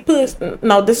 so the person,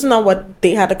 now this is not what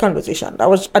they had a conversation.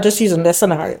 I just using this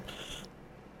scenario.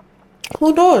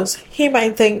 Who knows? He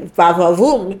might think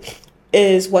va-va-voom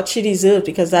is what she deserves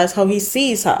because that's how he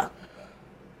sees her.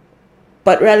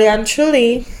 But really and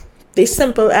truly, the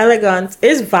simple elegance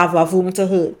is va-va-voom to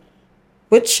her,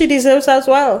 which she deserves as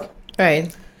well.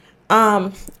 Right.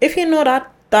 If you know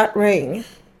that ring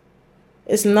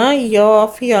is not your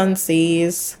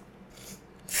fiance's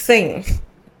thing,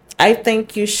 I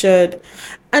think you should.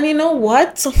 And you know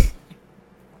what?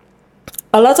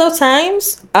 A lot of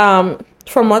times,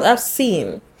 from what I've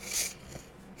seen,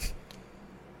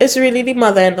 it's really the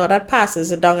mother-in-law that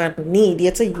passes it down and need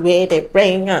you to wear the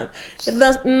ring. And it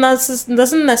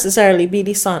doesn't necessarily be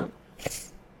the son.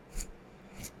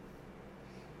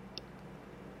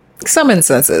 Some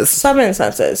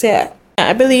instances, yeah.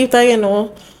 I believe that, you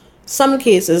know, some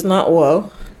cases, not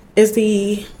all, is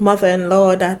the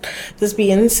mother-in-law that just be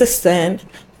insistent.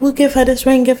 We'll give her this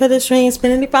ring. It's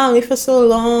been in the family for so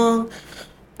long.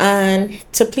 And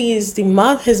to please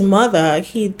his mother,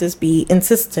 he'd just be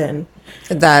insistent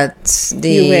that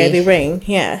you wear the ring.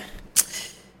 Yeah.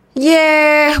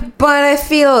 Yeah, but I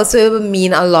feel also it would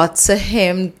mean a lot to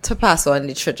him to pass on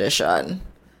the tradition.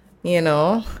 You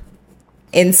know?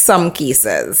 In some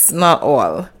cases, not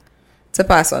all, to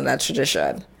pass on that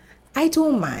tradition. I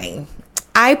don't mind.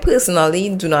 I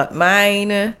personally do not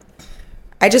mind.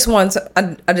 I just want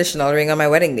an additional ring on my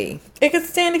wedding day. It could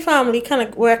stay in the family. Can I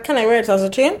wear it as a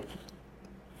chain?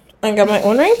 And get my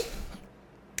own ring?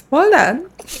 Well done.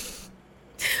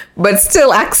 But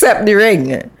still accept the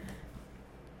ring.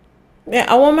 Yeah,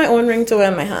 I want my own ring to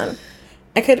wear in my hand.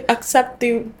 I could accept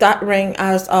that ring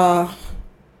as a...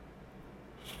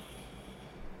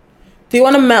 Do you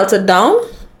want to melt it down?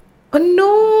 Oh,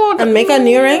 no. And make a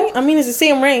new ring? I mean, it's the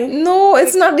same ring. No,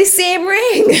 it's not the same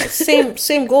ring.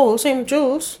 Same gold, same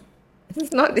jewels.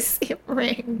 It's not the same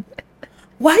ring.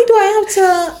 Why do I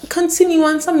have to continue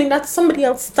on something that somebody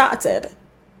else started?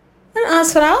 And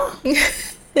ask for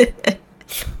that?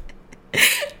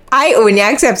 I only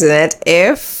accepted it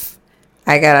if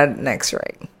I got a next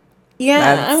ring.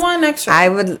 Yeah, I want an extra. I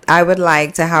would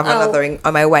like to have another ring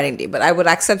on my wedding day, but I would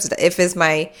accept it if it's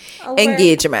my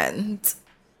engagement.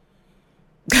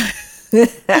 Can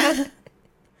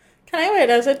I wear it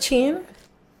as a chain?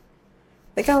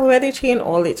 Like I wear the chain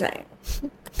all the time,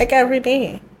 like every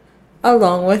day,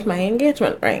 along with my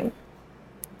engagement ring.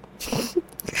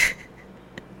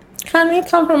 Can we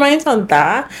compromise on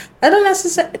that? I don't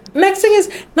necessarily. Next thing is,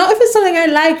 not if it's something I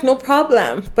like, no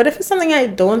problem. But if it's something I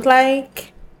don't like.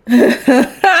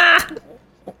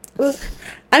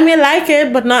 I may like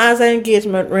it, but not as an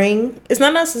engagement ring. It's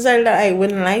not necessarily that I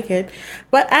wouldn't like it,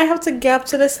 but I have to get up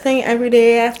to this thing every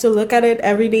day. I have to look at it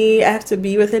every day. I have to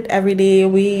be with it every day.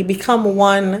 We become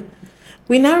one.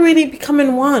 We're not really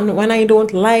becoming one when I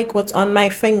don't like what's on my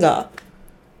finger.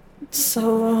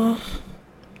 So,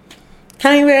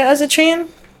 can I wear it as a chain?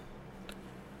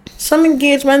 Some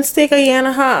engagements take a year and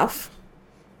a half.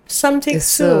 Some take two.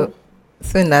 So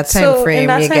in that time frame,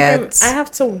 I have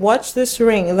to watch this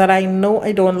ring that I know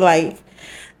I don't like.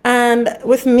 And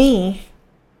with me,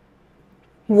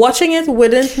 watching it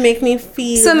wouldn't make me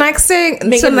feel... So next thing...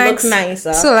 Make it look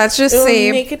nicer. So let's just say...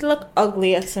 It'll make it look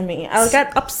uglier to me. I'll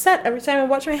get upset every time I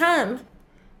watch my hand.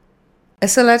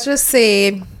 So let's just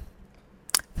say...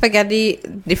 Forget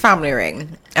the family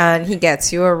ring. And he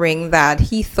gets you a ring that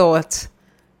he thought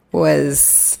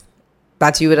was...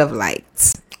 that you would have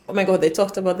liked. Oh my God, they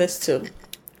talked about this too.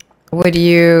 Would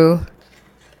you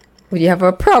have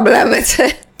a problem with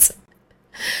it?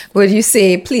 Would you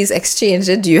say, please exchange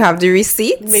it? Do you have the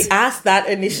receipt? They asked that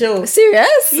in the show.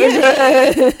 Serious?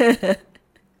 Yeah.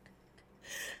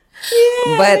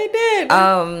 Yeah, but, they did.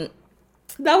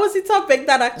 That was the topic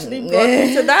that actually brought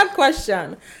me to that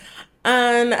question.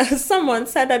 And someone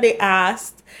said that they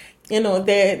asked,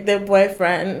 their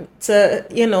boyfriend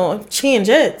to, change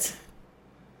it.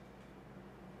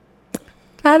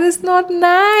 That is not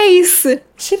nice.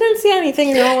 She didn't see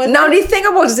anything wrong with it. Now, the thing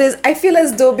about this, I feel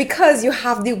as though because you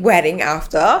have the wedding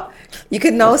after, you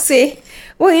can now say,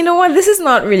 well, you know what? This is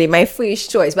not really my first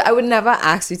choice, but I would never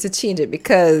ask you to change it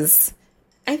because...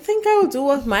 I think I will do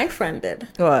what my friend did.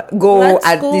 What? Go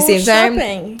at the same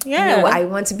shopping. time? Yeah. No, I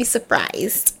want to be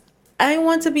surprised. I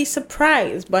want to be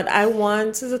surprised, but I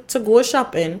want to go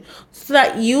shopping so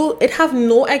that it have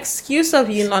no excuse of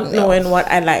you not knowing what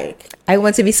I like. I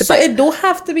want to be surprised. So it don't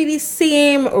have to be the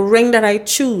same ring that I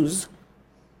choose,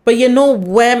 but you know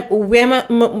where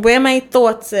my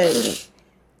thoughts is.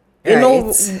 You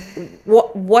know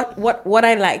what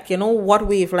I like. You know what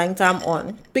wavelength I'm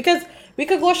on, because we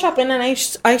could go shopping and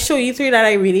I show you three that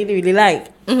I really really like.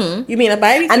 Mm-hmm. You may not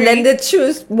buy the three, and then they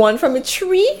choose one from a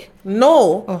tree.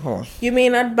 No, Uh-huh. You may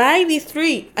not buy any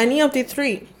of the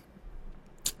three,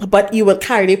 but you will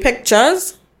carry the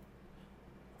pictures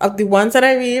of the ones that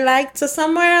I really like to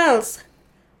somewhere else,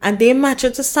 and they match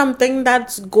it to something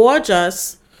that's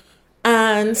gorgeous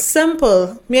and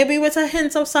simple, maybe with a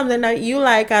hint of something that you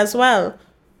like as well,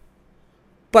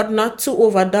 but not too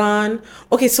overdone.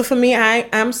 Okay, so for me,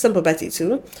 I'm Simple Betty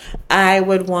too. I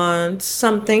would want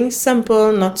something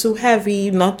simple, not too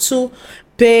heavy, not too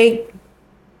big,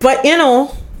 but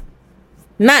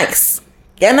nice,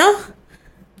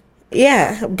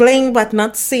 yeah, bling but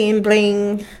not seeing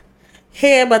bling,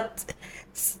 here but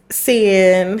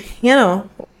seeing,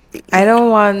 I don't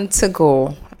want to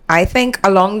go. I think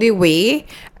along the way,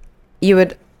 you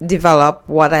would develop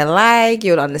what I like,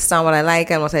 you would understand what I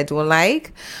like and what I don't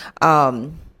like.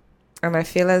 And I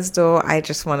feel as though I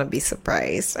just want to be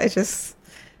surprised.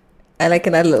 I like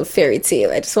in that little fairy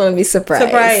tale. I just want to be surprised.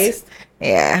 Surprised?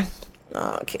 Yeah.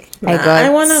 Oh, okay. I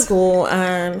want to go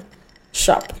and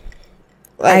shop.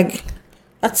 Like,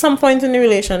 at some point in the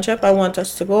relationship, I want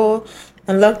us to go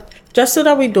and look, just so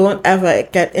that we don't ever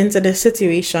get into this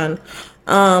situation.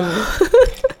 No,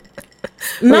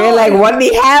 we're like, what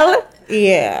the hell?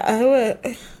 Yeah, I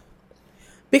would.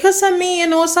 Because for me,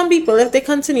 some people, if they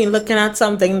continue looking at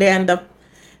something, they end up,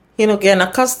 getting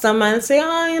accustomed and say,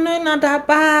 oh, not that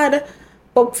bad.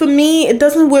 But for me, it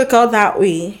doesn't work out that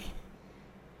way.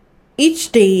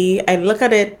 Each day I look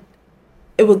at it,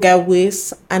 it will get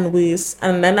worse and worse,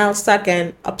 and then I'll start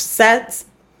getting upset,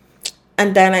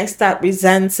 and then I start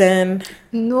resenting.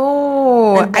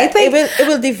 No, I think it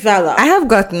will develop. I have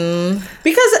gotten,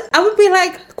 because I would be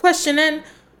like questioning,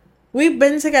 we've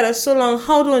been together so long,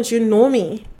 how don't you know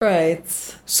me? Right.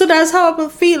 So that's how I will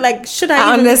feel. Like, should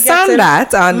I even understand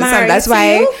that? I understand. That's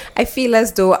why you? I feel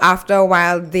as though after a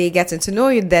while they getting to know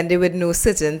you, then they would know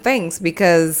certain things,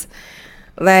 because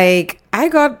like I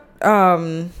got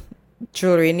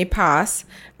jewelry in the past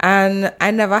and I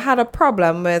never had a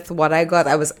problem with what I got.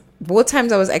 Both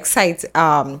times I was excited.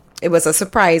 It was a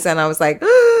surprise and I was like,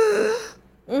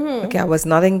 mm-hmm. Okay, I was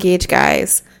not engaged,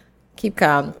 guys. Keep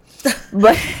calm.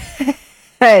 But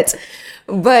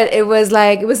it was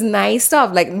like, it was nice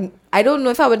stuff. Like, I don't know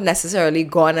if I would necessarily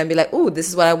go on and be like, oh, this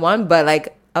is what I want, but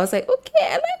like I was like, okay,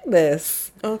 I like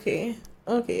this. Okay.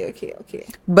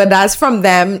 But that's from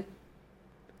them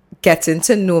getting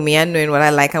to know me and knowing what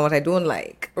I like and what I don't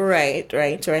like. Right.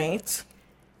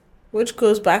 Which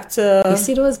goes back to, you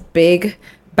see those big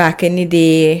back in the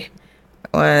day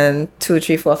 1, 2,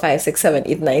 3, 4, 5, 6, 7,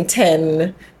 8, 9,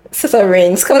 10 set of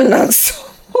rings coming out, so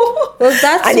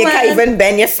and you can't even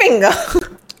bend your finger.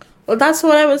 Well, that's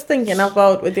what I was thinking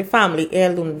about with the family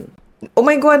heirloom. Oh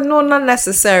my God, no, not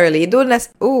necessarily. Don't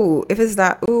ooh, if it's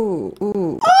that, ooh.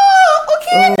 Oh,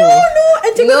 okay, ooh. no.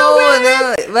 And you're gonna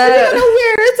wear it. But you're gonna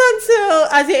wear it until,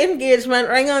 as your engagement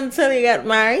ring, until you get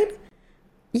married?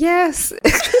 Yes.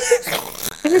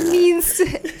 It means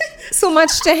so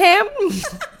much to him.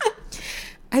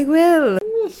 I will.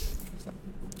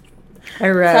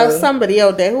 I will. Have somebody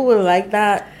out there who will like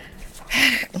that.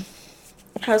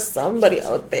 Have somebody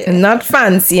out there. Not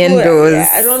fancying those. Yeah,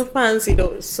 I don't fancy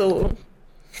those. So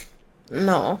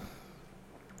no.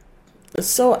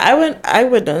 So I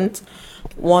wouldn't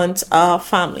want a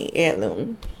family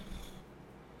heirloom.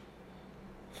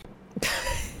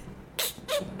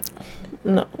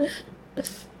 No.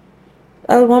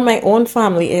 I want my own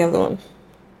family heirloom.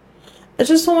 I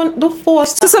just don't want the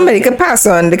force. So somebody could pass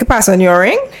on. They could pass on your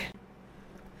ring.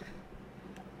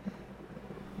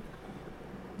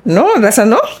 No, that's a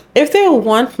no. If they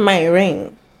want my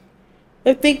ring,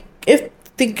 if the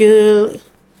girl,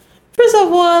 first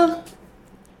of all,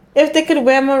 if they could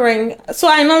wear my ring, so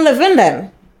I not living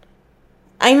then.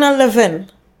 I not living.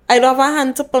 I don't have a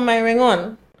hand to put my ring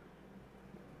on.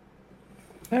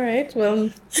 All right. Well,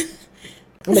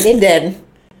 when you're dead.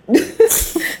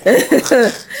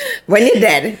 When you're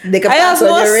dead, they can pass on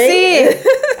your ring.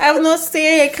 I have no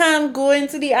say. I can't go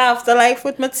into the afterlife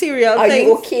with material Are things.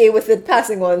 you okay with it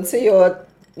passing on to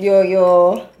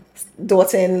your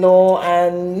daughter-in-law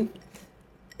and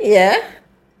yeah?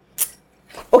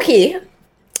 Okay,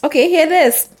 hear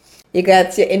this. You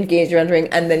got your engagement ring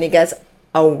and then you got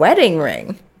a wedding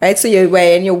ring, right? So you're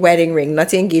wearing your wedding ring,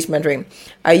 not your engagement ring.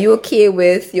 Are you okay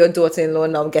with your daughter-in-law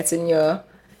now getting your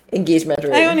engagement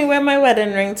ring? I only wear my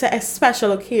wedding ring to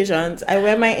special occasions. I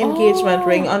wear my engagement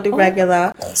ring on the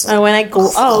regular, and when I go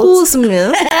out. Excuse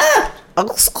me.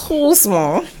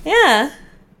 Yeah.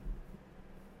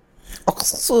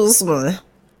 Excuse me.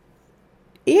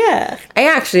 Yeah. I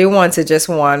actually wanted just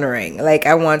one ring. Like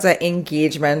I want an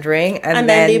engagement ring and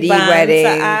then the wedding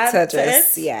to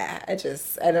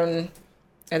just I don't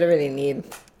really need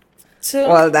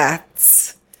all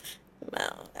that.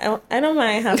 No. I don't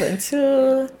mind having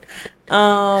two.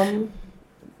 I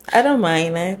don't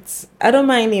mind it. I don't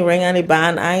mind the ring and the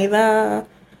band either.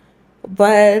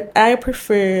 But I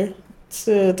prefer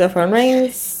two different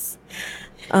rings.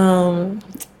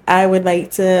 I would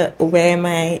like to wear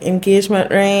my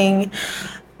engagement ring.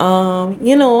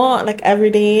 Like every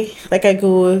day, like I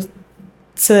go to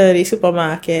the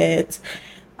supermarket,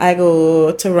 I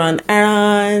go to run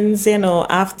errands,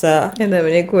 after. And then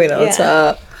when you're going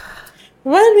out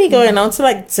when we going out to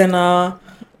like dinner,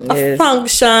 a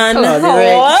function.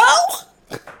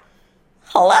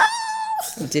 Hello?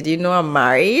 Did you know I'm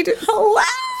married? Hello?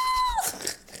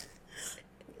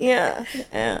 Yeah,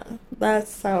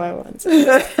 that's how I want it.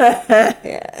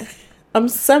 Yeah. I'm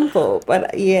simple,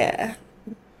 but yeah.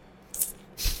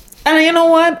 And you know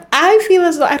what? I feel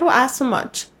as though I don't ask so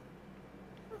much.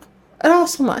 I don't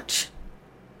ask so much.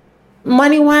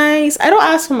 Money-wise, I don't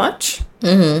ask so much.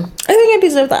 Mm-hmm. I think I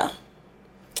deserve that.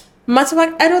 Matter of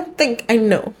fact, I don't think I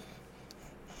know.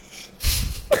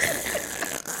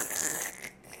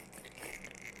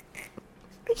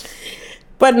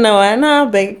 But no, I'm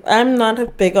not big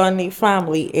on the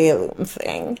family heirloom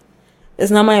thing.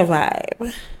 It's not my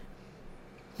vibe.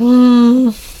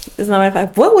 It's not my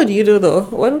vibe. What would you do though?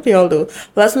 What would y'all do?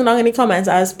 Let us know down in the comments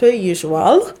as per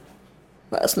usual.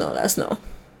 Let us know.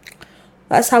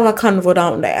 Let's have a convo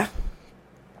down there.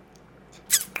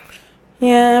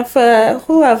 Yeah, for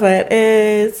whoever it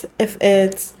is, if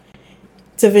it's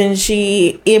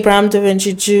Abraham Da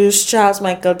Vinci Juice, Charles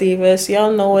Michael Davis,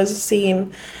 y'all know what's the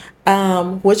scene.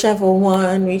 Whichever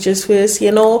one reaches first,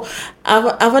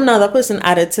 I've another person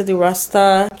added to the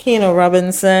roster, Kano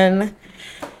Robinson.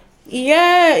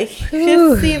 Yeah, you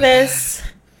should see this.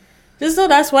 Just know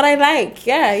that's what I like.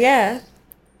 Yeah.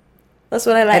 That's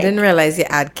what I like. I didn't realize you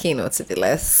add Kano to the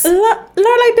list. Lord,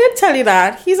 I did tell you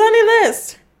that. He's on the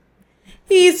list.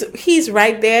 He's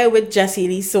right there with Jesse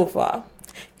Lee so far.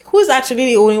 Who's actually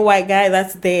the only white guy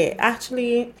that's there?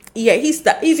 Actually, yeah, he's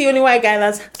the only white guy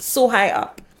that's so high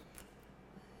up.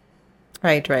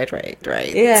 Right.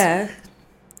 Yeah.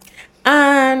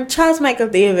 And Charles Michael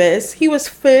Davis, he was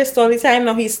first all the time.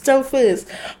 Now he's still first.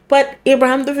 But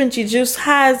Abraham Da Vinci Juice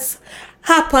has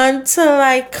happened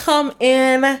to come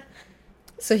in.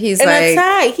 So he's in a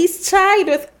tie. He's tied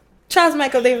with Charles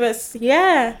Michael Davis.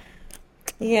 Yeah.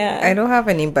 I don't have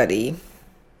anybody.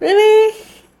 Really?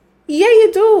 Yeah,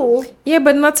 you do. Yeah,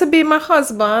 but not to be my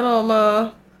husband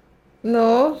or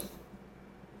no.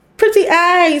 Pretty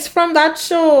Eyes from that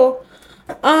show.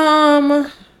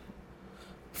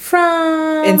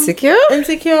 From Insecure?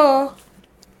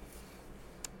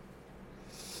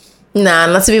 Nah,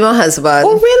 not to be my husband.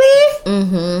 Oh really?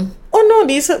 Mm-hmm. Oh no,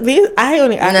 these I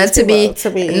only asked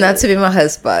not to be my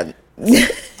husband.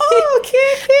 Oh,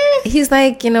 okay. He's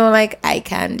like eye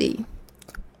candy.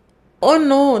 Oh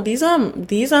no, these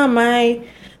are my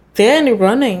They're in the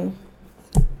running.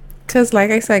 Because,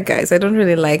 like I said, guys, I don't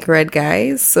really like red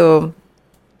guys. So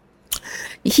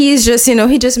he's just,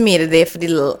 he just made it there for the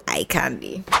little eye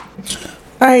candy.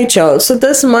 All right, y'all. So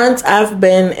this month I've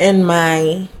been in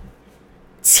my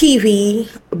TV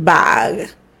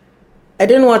bag. I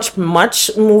didn't watch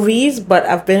much movies, but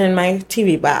I've been in my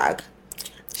TV bag.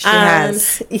 She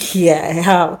has. Yeah, I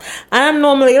have. I'm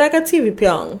normally like a TV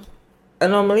pyong. I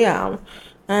normally am.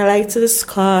 I like to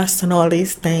discuss and all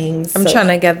these things. I'm trying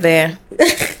to get there.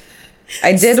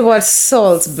 I did watch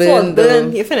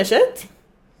Saltburn. You finish it?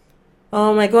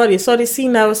 Oh my god, you saw the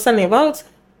scene I was telling you about?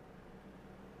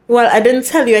 Well, I didn't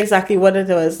tell you exactly what it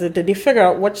was. Did you figure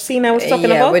out what scene I was talking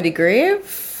about? Yeah, with the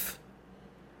grave.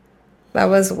 That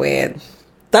was weird.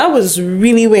 That was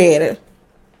really weird.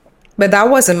 But that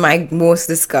wasn't my most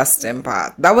disgusting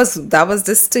part. That was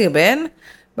disturbing,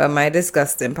 but my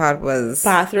disgusting part was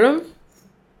bathroom.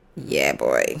 Yeah,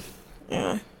 boy.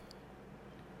 Yeah.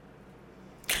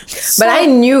 But I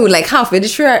knew, like, halfway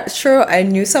sure I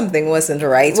knew something wasn't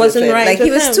right. Like,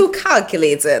 he was too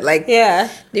calculated. Like, yeah,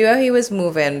 the way he was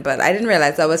moving, but I didn't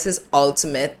realize that was his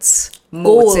ultimate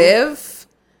motive.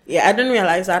 Yeah, I didn't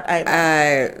realize that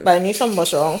either. But I knew something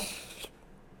was wrong.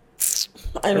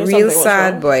 Real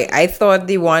sad boy. I thought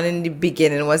the one in the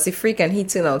beginning was the freak, and he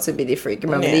turned out to be the freak.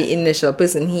 Remember the initial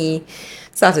person he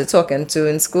started talking to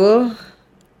in school?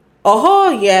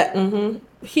 Oh yeah.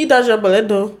 Mm-hmm. He dodged a bullet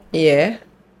though. Yeah.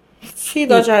 He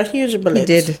dodged a huge bullet. He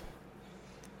did.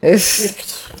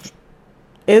 Is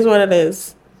what it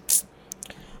is.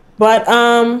 But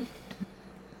I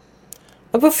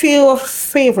have a few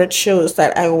favorite shows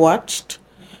that I watched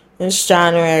this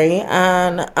January,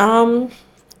 and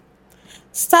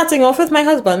starting off with my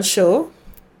husband's show,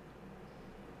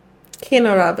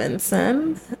 Keno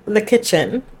Robinson, The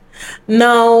Kitchen.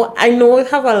 Now I know we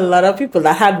have a lot of people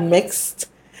that had mixed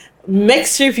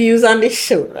reviews on this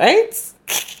show, right?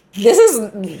 This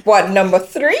is what, number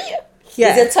 3?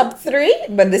 Yeah. Is it top 3?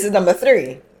 But this is number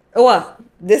 3. What?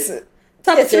 This is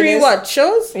top 3 what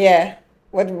shows? Yeah.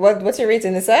 What's your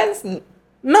rating? It says?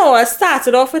 No, I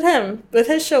started off with him, with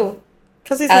his show,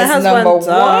 because he's my husband. Number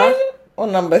 1 or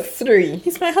number 3?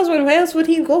 He's my husband. Where else would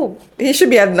he go? He should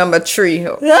be at number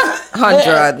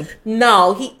 300.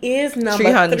 No, he is number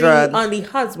 300 3 on the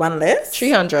husband list.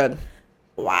 300.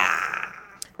 Wow.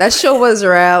 That show was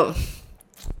real.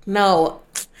 No,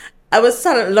 I was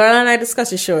telling Laura and I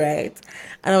discussed the show, right?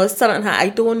 And I was telling her I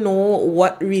don't know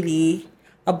what really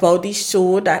about the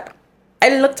show that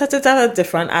I looked at it at a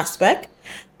different aspect,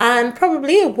 and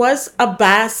probably it was a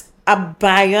bias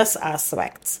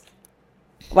aspect.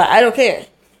 But I don't care.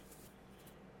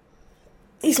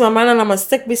 He's my man and I'm gonna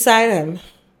stick beside him.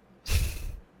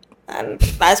 And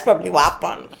that's probably what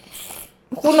happened.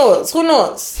 Who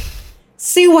knows?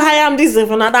 See why I'm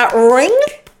deserving of that ring?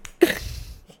 I'm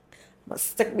gonna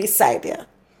stick beside you.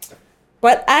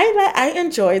 But I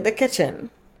enjoyed The Kitchen.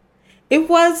 It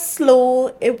was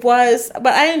slow.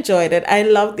 But I enjoyed it.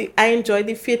 I enjoyed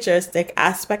the futuristic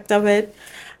aspect of it.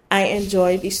 I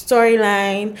enjoyed the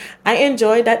storyline. I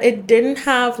enjoyed that it didn't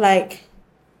have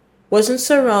wasn't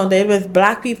surrounded with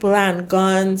black people and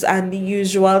guns and the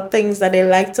usual things that they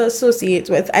like to associate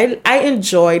with. I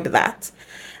enjoyed that.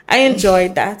 I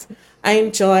enjoyed that,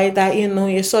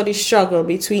 you saw the struggle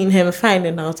between him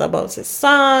finding out about his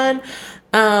son,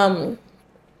 and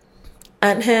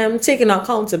him taking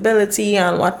accountability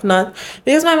and whatnot.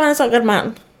 Because my man is a good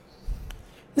man.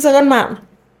 He's a good man.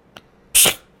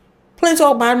 Plenty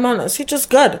of bad manners. He's just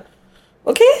good.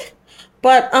 Okay?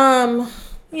 But,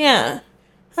 yeah.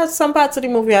 Had some parts of the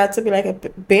movie I had to be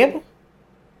like, babe,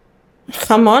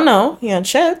 come on now. You're on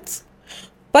shit.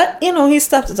 But, he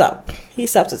stepped it up.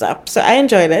 So I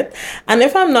enjoyed it. And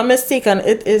if I'm not mistaken,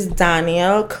 it is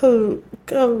Daniel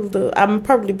Kaluuya. I'm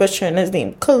probably butchering his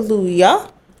name.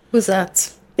 Kaluuya. Who's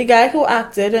that? The guy who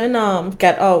acted in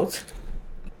Get Out.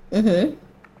 Mm-hmm.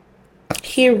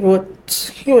 He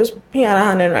had a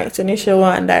hand in writing the show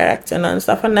and directing and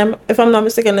stuff. And then, if I'm not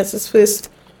mistaken, it's his first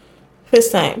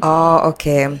time. Oh,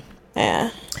 okay.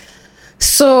 Yeah.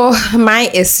 So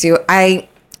my issue, I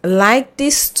like the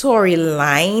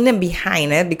storyline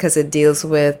behind it because it deals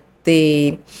with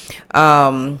the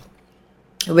housing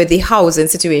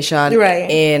situation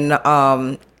in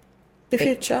the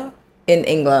future. In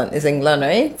England. Is England,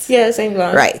 right? Yes,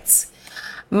 England. Right.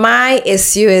 My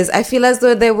issue is I feel as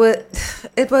though there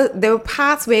were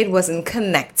parts where it wasn't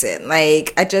connected.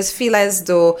 Like, I just feel as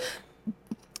though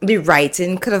the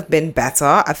writing could have been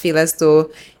better. I feel as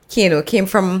though came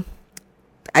from,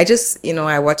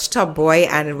 I watched Top Boy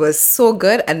and it was so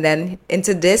good, and then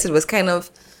into this it was kind of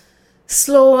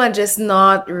slow and just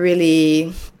not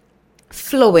really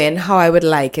flowing how I would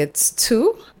like it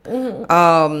to.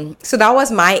 So that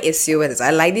was my issue with it.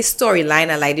 I like the storyline.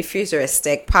 I like the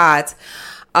futuristic part.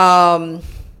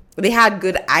 They had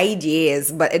good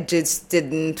ideas, but it just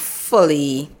didn't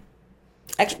fully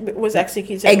was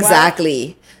executed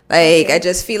exactly. Like I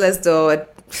just feel as though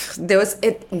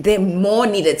there more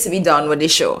needed to be done with the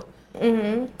show.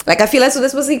 Like I feel as though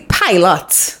this was a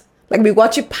pilot. Like we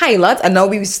watched a pilot, and now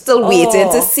we still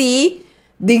waiting to see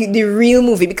the real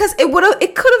movie, because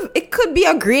it could be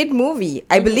a great movie.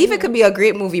 I believe it could be a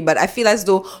great movie, but I feel as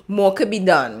though more could be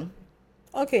done.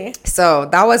 Okay. So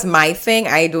that was my thing.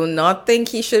 I do not think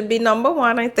he should be number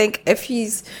one. I think if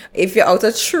you're out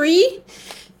of three,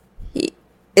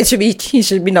 he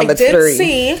should be number 3. I did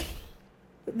see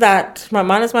that my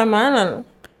man is my man, and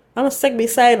I'm gonna stick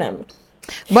beside him.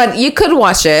 But you could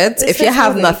watch it if you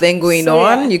have movie. nothing going So,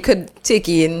 on. yeah. You could take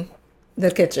in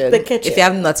the kitchen. If you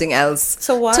have nothing else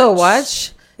to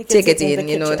watch, take it in.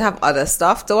 You know, have other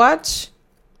stuff to watch.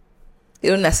 You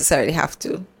don't necessarily have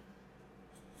to.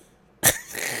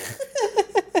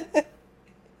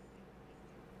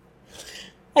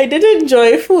 I did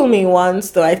enjoy Fool Me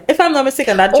Once, though. If I'm not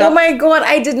mistaken, that Oh dropped. my god,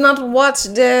 I did not watch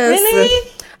this. Really?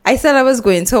 I said I was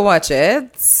going to watch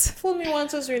it. Fool Me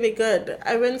Once was really good.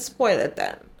 I wouldn't spoil it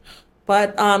then.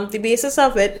 But the basis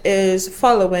of it is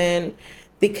following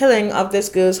the killing of this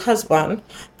girl's husband,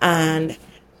 and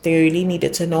they really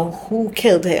needed to know who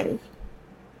killed him.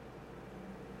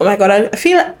 Oh my god, I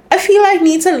feel I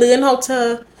need to learn how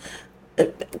to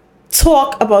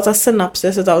talk about a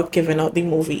synopsis without giving out the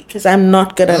movie, because I'm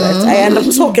not good at it. I end up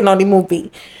talking on the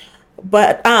movie.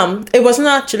 But it wasn't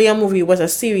actually a movie, it was a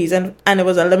series, and it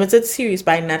was a limited series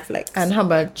by Netflix. And how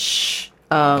much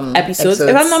episodes?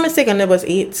 If I'm not mistaken, it was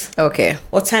 8. Okay.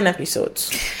 Or 10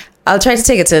 episodes. I'll try to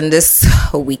take it in this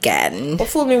weekend. But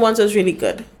Fool Me Once was really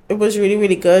good. It was really,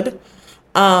 really good.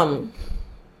 I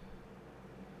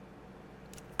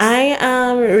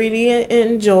am really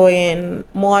enjoying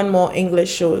more and more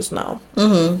English shows now.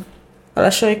 But I'm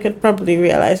sure you could probably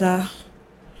realize that.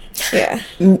 Yeah.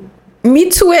 Me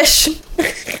too-ish.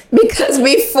 Because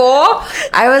before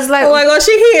I was like, oh my god,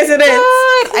 she hated it.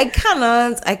 I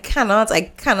cannot.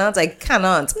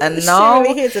 And She now,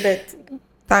 really hated it.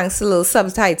 thanks to little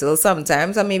subtitles,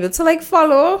 sometimes I'm able to like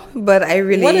follow. But I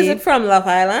really, What is it from, Love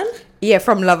Island? Yeah,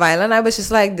 from Love Island. I was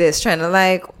just like this, trying to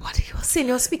like, what are you saying?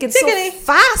 You're speaking so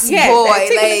fast, Yeah, boy.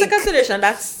 taking into Like, consideration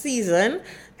that season,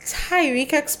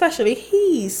 Tyreek especially,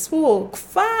 he spoke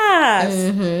fast.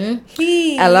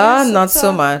 Ella, not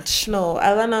so much. No,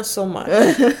 Ella, not so much.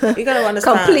 You gotta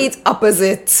understand. Complete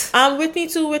opposite. Whitney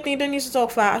too. Whitney didn't used to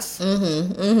talk fast.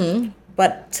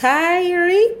 But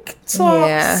Tyreek talks.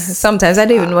 Yeah, sometimes I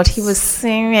don't even know what he was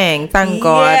saying. Thank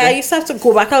God. Yeah, I used to have to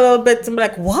go back a little bit and be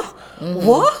like, what?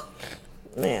 What?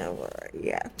 Yeah.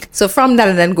 So from that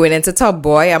and then going into Top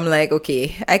Boy, I'm like,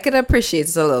 okay, I could appreciate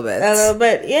it a little bit. A little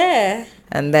bit, yeah.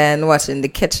 And then watching The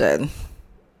Kitchen.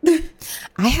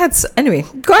 Anyway,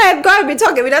 go ahead, we're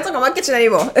talking. We're not talking about kitchen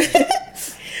anymore.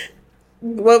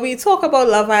 When we talk about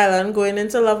Love Island, going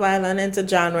into Love Island into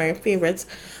January favorites,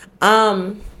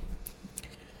 I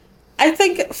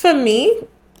think for me,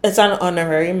 it's an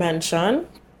honorary mention.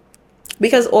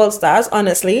 Because All Stars,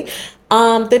 honestly,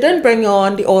 they didn't bring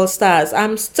on the All Stars.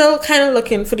 I'm still kind of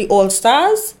looking for the All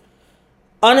Stars.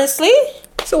 Honestly.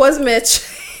 So what's Mitch?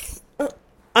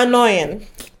 Annoying.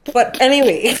 But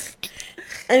anyway.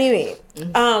 And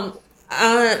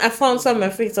I found some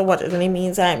effects to watch it in the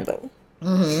meantime though.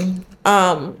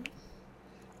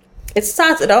 It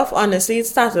started off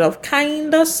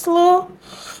kind of slow,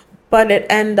 but it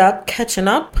ended up catching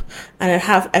up, and it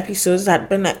have episodes that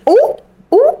been like, ooh.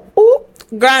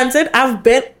 Granted, I've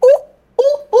been ooh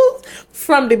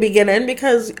from the beginning,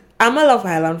 because I'm a Love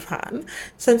Island fan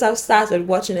since I've started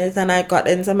watching it, and I got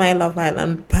into my Love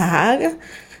Island bag.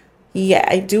 Yeah,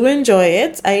 I do enjoy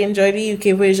it. I enjoy the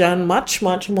UK version much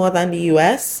more than the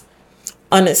US.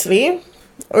 Honestly,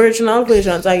 original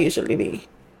versions are usually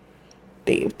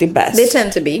the best. They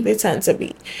tend to be.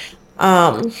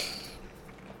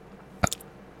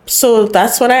 So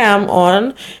that's what I am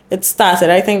on. It started,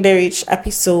 I think they reached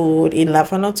episode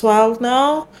 11 or 12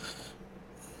 now.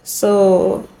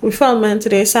 So we filming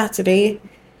today, Saturday.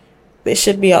 They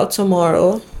should be out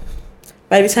tomorrow.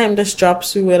 By the time this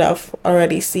drops, we would have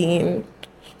already seen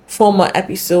 4 more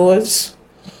episodes.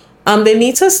 They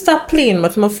need to stop playing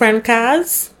with my friend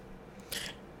Kaz,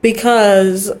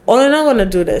 because all I'm not gonna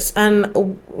do this. And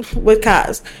with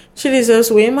Kaz, she deserves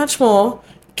way much more.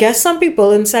 Get some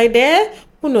people inside there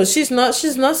who knows she's not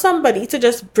somebody to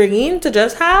just bring in to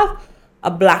just have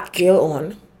a black girl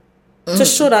on to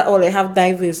show that they have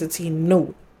diversity.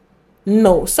 No,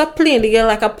 No, stop playing the girl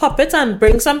like a puppet and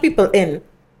bring some people in.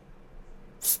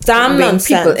 Damn Bring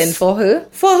nonsense. people in for her.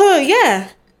 For her, yeah.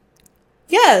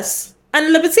 Yes.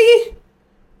 And Liberty,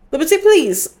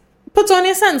 please, put on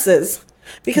your senses.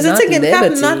 Because Not your thinking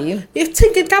cap Liberty. your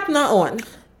thinking cap not on.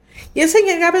 Your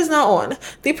thinking cap is not on.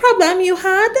 The problem you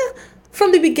had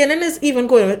from the beginning is even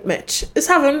going with Mitch. Is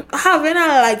having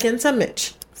a liking to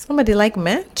Mitch. Somebody like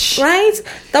Mitch. Right?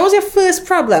 That was your first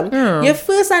problem. Your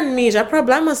first and major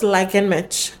problem was liking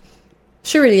Mitch.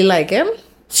 She really like him?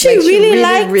 She Like, really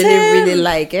liked him. really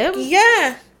like him?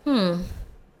 Yeah.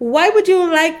 Why would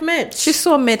you like Mitch? She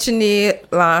saw Mitch in the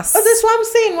last... Oh, that's what I'm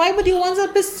saying. Why would you want to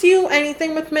pursue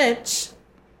anything with Mitch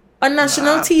on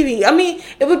national TV? I mean,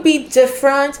 it would be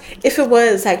different if it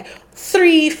was like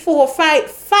 3, 4,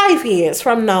 5 years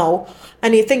from now,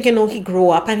 and you think, he grew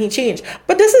up and he changed.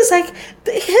 But this is like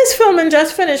his filming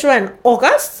just finished when?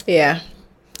 August? Yeah.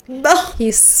 Ugh.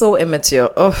 He's so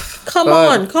immature. Oh, Come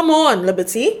on,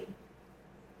 Liberty.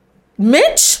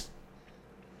 Mitch?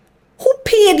 Who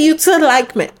paid you to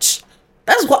like Mitch?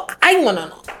 That's what I want to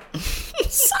know.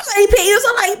 Somebody paid you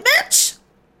to like Mitch?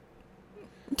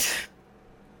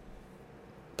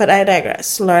 But I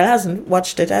digress. Laura hasn't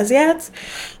watched it as yet.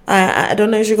 I don't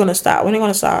know if you're going to start. When are you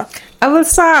going to start? I will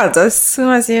start as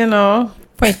soon as,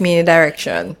 point me in a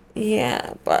direction.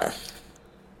 Yeah, but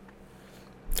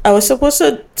I was supposed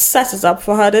to set it up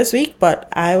for her this week, but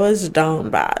I was down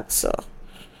bad, so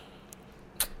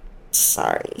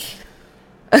sorry.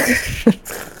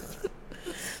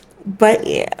 But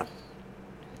yeah,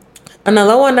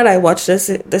 another one that I watched this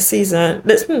season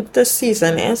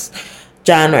is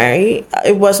January.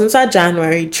 It wasn't a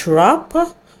January drop,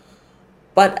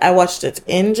 but I watched it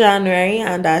in January,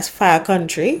 and that's Fire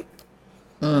Country.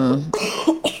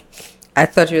 I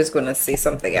thought you was gonna say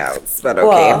something else, but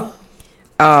okay.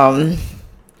 Well,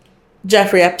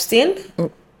 Jeffrey Epstein.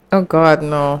 Oh God,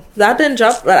 no. That didn't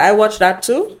drop, but I watched that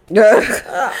too.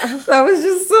 That was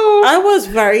just so... I was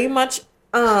very much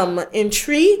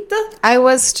intrigued. I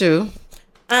was too.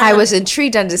 I was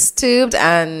intrigued and disturbed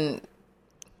and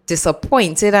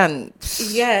disappointed and...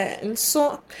 Yeah, and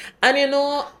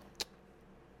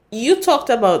you talked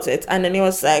about it, and then it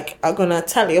was like, I'm gonna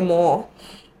tell you more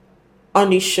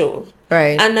on the show.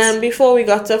 Right. And then before we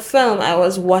got to film, I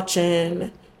was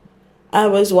watching an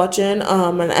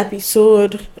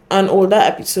older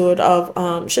episode of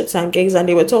Shits and Gigs, and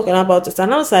they were talking about it,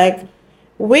 and I was like,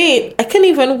 wait, I can't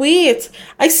even wait.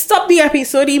 I stopped the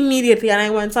episode immediately and I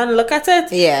went and looked at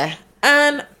it. Yeah.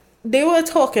 And they were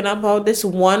talking about this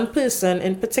one person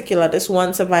in particular, this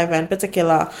one survivor in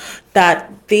particular,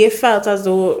 that they felt as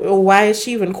though, why is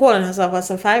she even calling herself a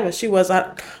survivor? She was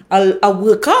a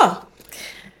worker.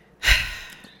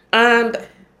 And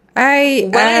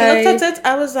when I looked at it,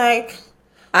 I was like,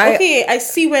 okay, I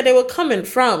see where they were coming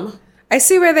from. I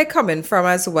see where they're coming from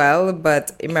as well,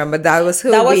 but remember, that was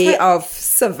her way of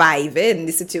surviving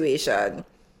the situation.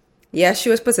 Yeah, she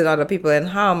was putting other people in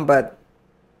harm, but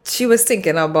she was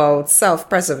thinking about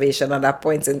self-preservation at that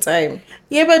point in time.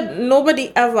 Yeah, but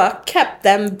nobody ever kept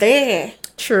them there.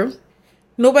 True.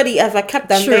 Nobody ever kept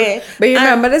them there. But you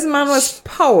remember, this man was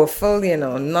powerful, He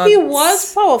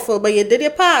was powerful, but you did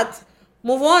your part.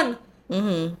 Move on.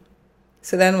 Mm-hmm.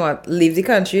 So then what? Leave the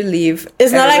country, leave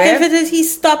It's not everywhere? like if he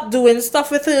stopped doing stuff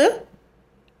with her.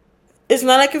 It's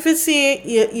not like if it's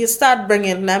you start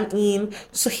bringing them in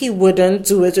so he wouldn't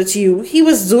do it with you. He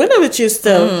was doing it with you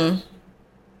still. Mm.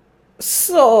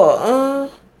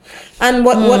 So, and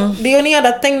what the only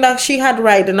other thing that she had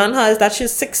riding on her is that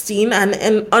she's 16,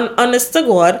 and honest to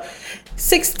God,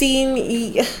 16...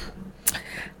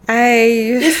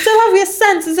 You still have your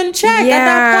senses in check at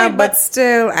that point. But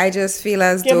still, I just feel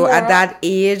as though at that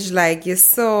age, like, you're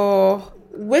so...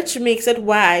 Which makes it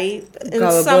why...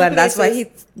 gullible, and that's why he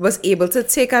was able to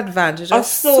take advantage of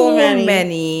so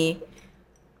many...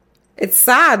 It's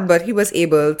sad, but he was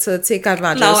able to take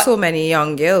advantage of so many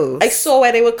young girls. I saw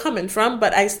where they were coming from,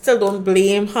 but I still don't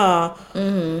blame her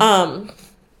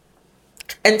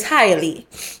entirely.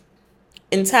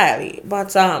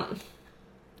 But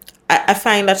I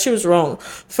find that she was wrong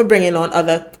for bringing on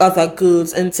other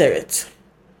girls into it.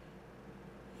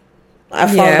 I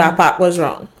found that part was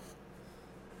wrong.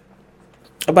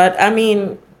 But I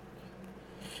mean,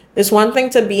 it's one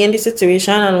thing to be in the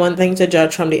situation and one thing to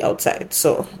judge from the outside.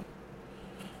 So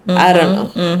I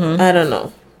don't know. I don't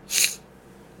know.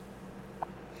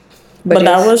 But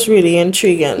that was really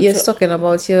intriguing. You're talking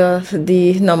about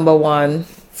the number one.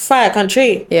 Fire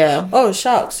Country. Yeah. Oh,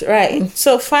 shucks. Right.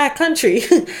 So Fire Country.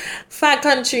 Fire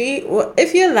Country,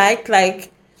 if you like,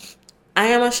 I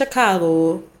am a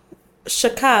Chicago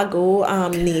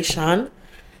nation.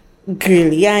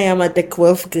 girly. I am a Dick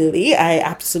Wolf girly. I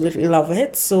absolutely love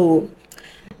it. So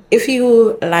if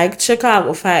you like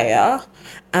Chicago Fire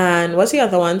and what's the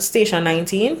other one? Station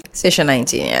 19. Station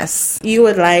 19, yes. You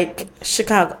would like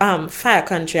Chicago Fire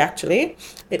Country actually.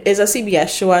 It is a CBS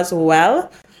show as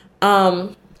well.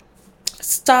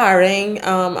 Starring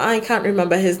I can't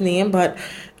remember his name, but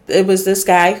it was this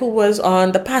guy who was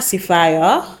on The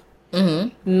Pacifier.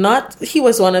 Not he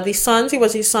was one of the sons. He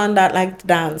was his son that liked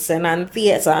dancing and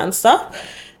theater and stuff.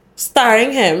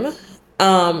 Starring him,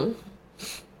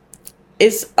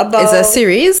 it's about It's a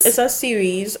series. It's a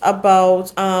series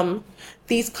about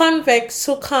these convicts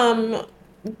who come.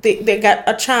 They get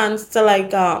a chance to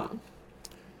like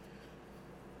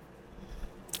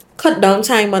cut down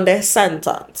time on their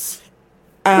sentence.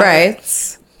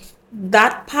 Right.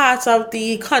 That part of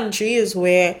the country is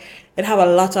where it have a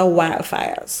lot of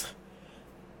wildfires.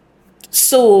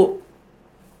 So,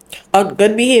 on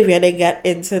good behavior, they get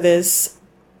into this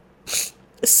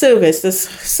service. This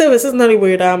service is not the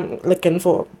word I'm looking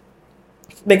for.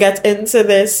 They get into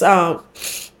this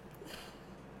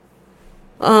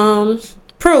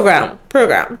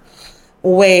program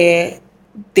where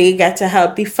they get to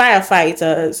help the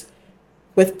firefighters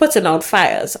with putting out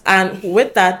fires, and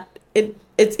with that,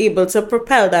 it's able to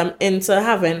propel them into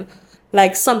having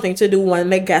like something to do when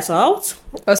they get out.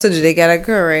 Oh, so do they get a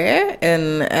career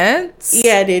in it?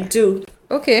 Yeah, they do.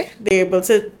 Okay. They're able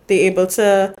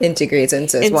to Integrate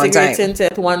into it one time. integrate into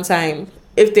it one time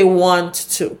if they want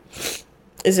to.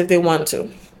 Is if they want to.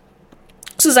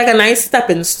 So it's like a nice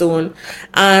stepping stone,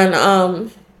 and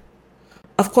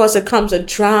of course it comes with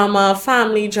drama,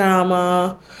 family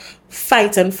drama,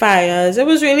 fight and fires. It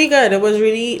was really good. It was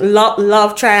really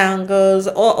love triangles,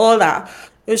 all that.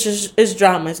 It's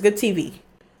drama. It's good TV.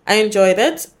 I enjoyed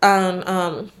it,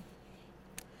 and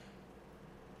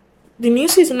the new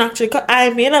season actually. I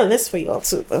made a list for y'all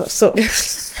too, though, so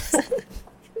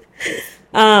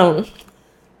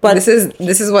but this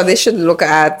is what they should look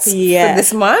at. Yeah. For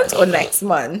this month or next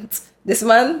month. This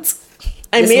month.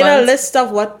 I This made a month? list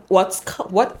of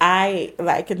what I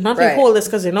like. Not Right. a whole list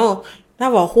because I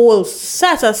have a whole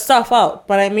set of stuff out.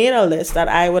 But I made a list that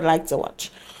I would like to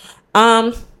watch.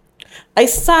 I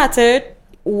started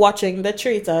watching The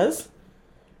Traitors.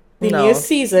 The No. new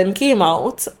season came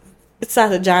out. It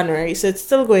started January, so it's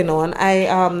still going on.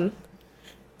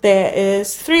 There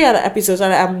is 3 other episodes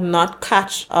that I'm not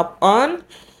catch up on,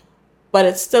 but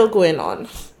it's still going on.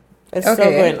 It's still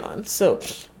Okay. going on. So,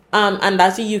 and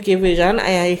that's the UK version.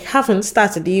 I haven't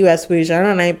started the US version,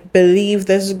 and I believe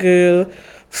this girl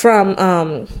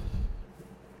from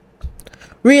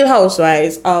Real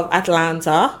Housewives of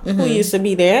Atlanta, who used to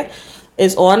be there,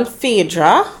 is on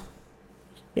Phaedra.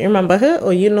 You remember her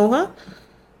or you know her?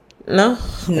 No?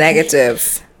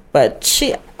 Negative. But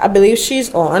I believe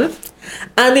she's on.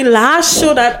 And the last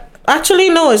show that, actually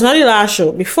no, it's not the last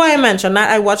show. Before I mention that,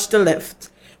 I watched The Lift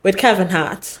with Kevin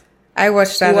Hart. I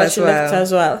watched that You watched as The Lift well.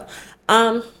 as well.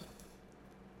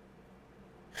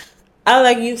 I'll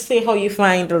let you say how you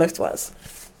find The Lift was.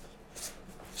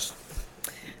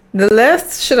 The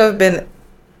Lift should have been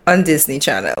on Disney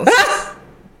Channel.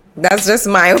 That's just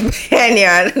my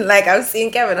opinion. Like, I've seen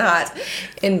Kevin Hart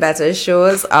in better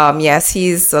shows. Yes,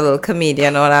 he's a little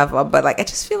comedian or whatever, but like I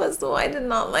just feel as though I did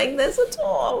not like this at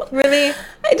all. Really?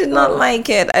 I did not like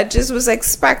it. I just was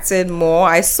expecting more.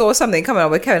 I saw something coming up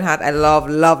with Kevin Hart. I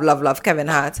love Kevin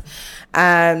Hart.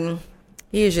 And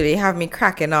usually have me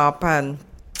cracking up, and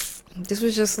this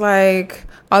was just like,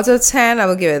 out of 10, I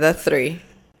would give it a 3.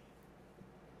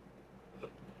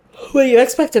 Were you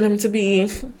expecting him to be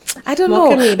I don't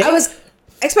more know. comedic? I was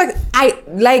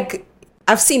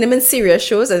I've seen him in serious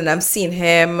shows, and I've seen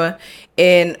him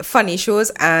in funny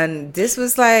shows, and this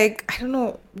was like, I don't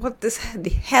know what the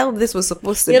hell this was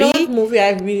supposed to You know be. what movie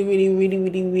I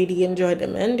really enjoyed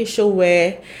him in? The show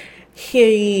where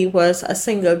he was a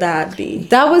single daddy.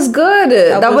 That was good.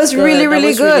 That was good. really, That really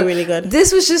was good. really good.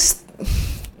 This was just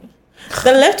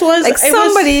The Lift was like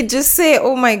somebody just say,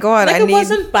 "Oh my god, like I it need."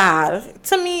 wasn't bad.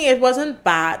 To me, it wasn't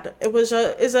bad. It was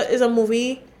is a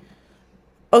movie.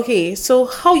 Okay, so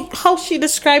how she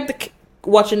described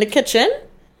watching the kitchen?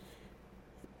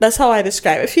 That's how I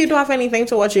describe it. If you don't have anything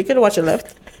to watch, you could watch The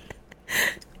Lift.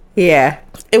 Yeah,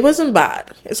 It wasn't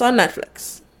bad. It's on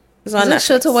Netflix. It's on it's a Netflix.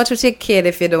 show to watch with your kid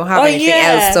if you don't have Oh, anything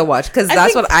yeah. else to watch, because I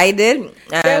that's think what I did.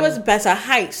 There was better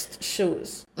heist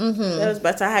shows. There was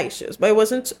better heist shows, but it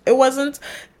wasn't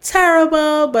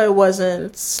terrible, but it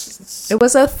wasn't. It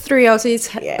was a 3 out of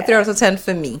 10. Yeah. 3 out of 10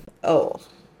 for me. Oh.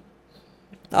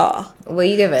 What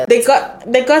you give it? They got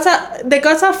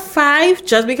a 5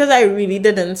 just because I really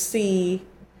didn't see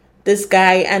this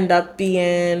guy end up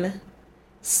being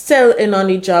still in on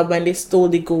the job when they stole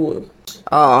the gold.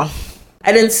 Oh.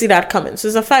 I didn't see that coming. So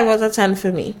it's a 5 out of 10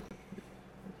 for me.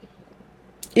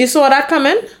 You saw that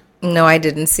coming? No, I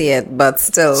didn't see it, but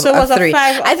still So it was a 3. a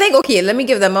 5. I think, okay, let me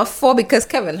give them a 4 because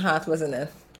Kevin Hart was in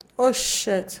it. Oh,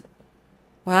 shit.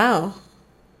 Wow.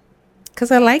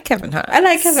 Because I like Kevin Hart. I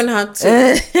like Kevin Hart too.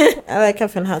 I like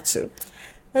Kevin Hart too.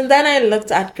 And then I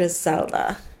looked at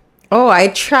Griselda. Oh, I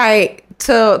tried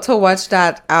to watch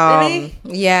that. Really?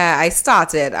 Yeah, I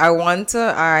started.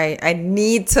 I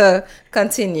need to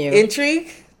continue.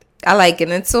 Intrigue? I like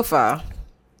it so far.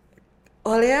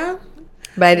 Oh, yeah?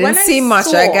 But I didn't see much,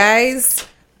 guys.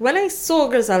 When I saw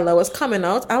Griselda was coming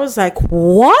out, I was like,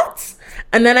 what?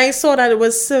 And then I saw that it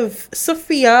was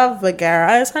Sofia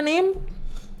Vergara is her name.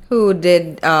 Who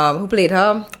played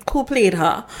her? Who played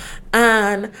her.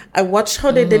 And I watched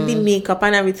how they did the makeup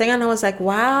and everything, and I was like,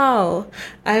 wow.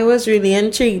 I was really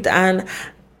intrigued, and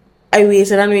I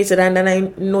waited, and then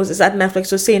I noticed that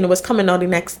Netflix was saying it was coming out the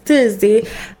next Thursday.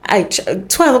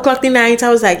 12 o'clock the night, I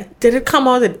was like, did it come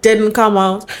out? It didn't come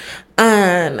out.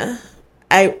 And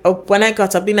when I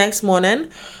got up the next morning,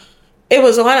 it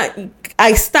was on.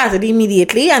 I started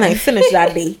immediately and I finished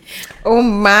that day. Oh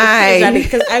my!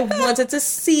 Because I wanted to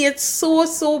see it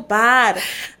so bad,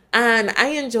 and I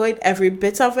enjoyed every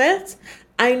bit of it.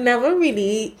 I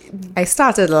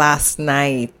started last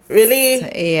night. Really?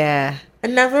 Yeah. I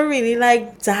never really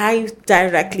dived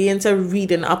directly into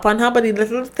reading up on her, but the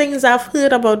little things I've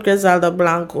heard about Griselda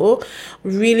Blanco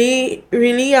really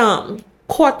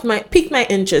piqued my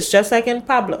interest, just like in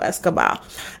Pablo Escobar.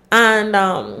 And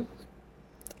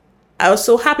I was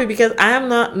so happy because I am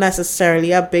not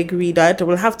necessarily a big reader. I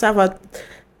will have to have a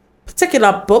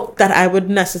particular book that I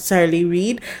would necessarily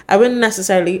read. I wouldn't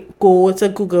necessarily go to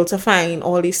Google to find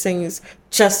all these things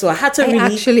just so I had to read.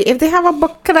 Actually, if they have a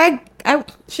book, could I have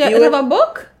a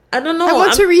book? I don't know. I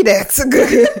want to read it.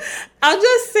 I'll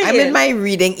just say I'm in my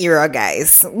reading era,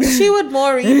 guys. She would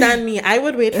more read than me. I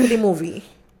would wait for the movie.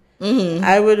 Mm-hmm.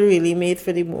 I would really wait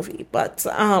for the movie. But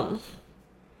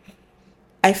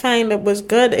I find it was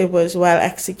good. It was well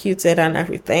executed and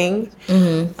everything.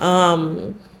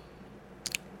 Mm-hmm.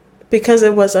 Because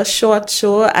it was a short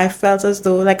show, I felt as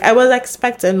though I was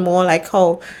expecting more like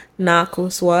how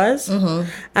Narcos was. Mm-hmm.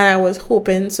 And I was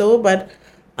hoping so. But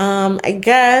I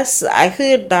guess I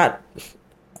heard that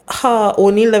her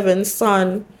only living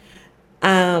son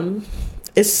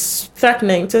is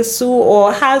threatening to sue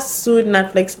or has sued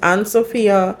Netflix and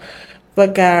Sofia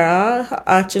Vergara.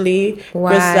 Actually,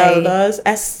 Griselda's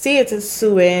estate is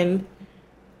suing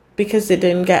because they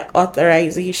didn't get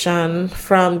authorization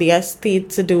from the estate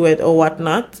to do it or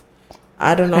whatnot.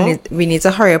 I don't know. We need to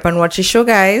hurry up and watch the show,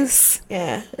 guys.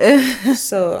 Yeah.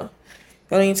 So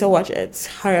you need to watch it.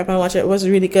 Hurry up and watch it. It was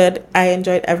really good. I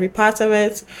enjoyed every part of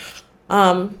it.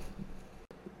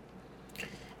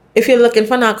 If you're looking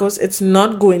for Narcos, it's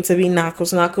not going to be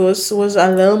Narcos. Narcos was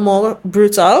a little more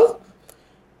brutal.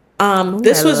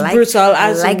 This was brutal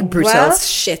as well. I like brutal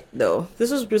shit, though.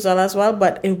 This was brutal as well,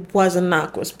 but it wasn't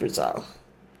Narcos brutal.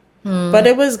 But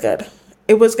it was good.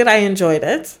 It was good. I enjoyed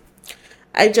it.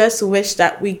 I just wish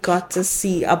that we got to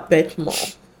see a bit more.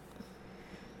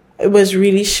 It was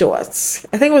really short.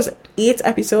 I think it was 8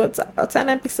 episodes or 10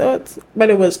 episodes, but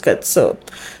it was good. So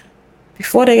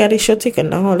before they get the show taken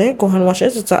down, go and watch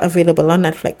it. It's available on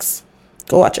Netflix.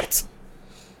 Go watch it.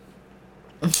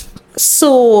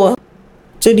 So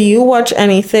do you watch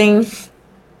anything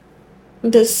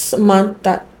this month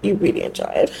that you really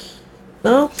enjoyed?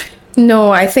 No?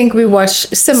 No, I think we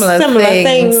watched similar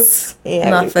things. Yeah,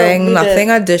 nothing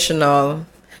additional.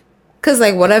 Because,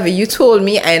 whatever you told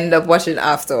me, I ended up watching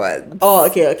afterwards. Oh,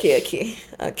 okay.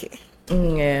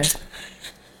 Yeah.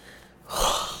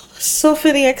 So,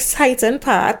 for the exciting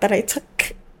part that I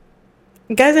took,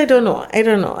 guys, I don't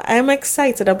know. I'm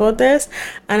excited about this,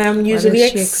 and I'm usually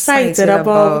excited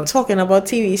about talking about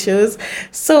TV shows.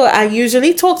 So, I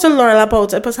usually talk to Laurel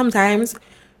about it, but sometimes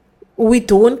we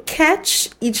don't catch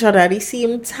each other at the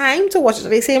same time to watch it at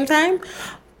the same time.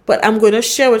 But I'm going to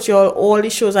share with you all the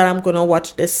shows that I'm going to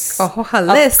watch this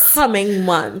upcoming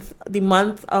month, the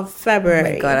month of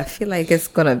February. Oh my God, I feel like it's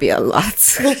going to be a lot.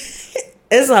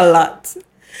 It's a lot.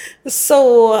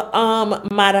 So,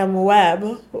 Madam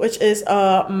Web, which is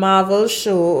a Marvel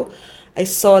show, I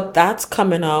saw that's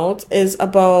coming out, is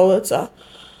about...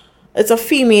 it's a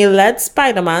female-led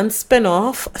Spider-Man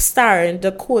spin-off starring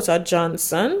Dakota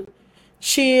Johnson.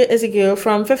 She is a girl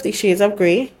from 50 Shades of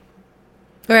Grey.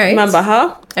 Right. Remember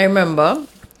her? I remember.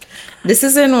 This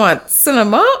is in what?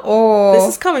 Cinema or? This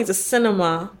is coming to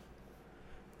cinema.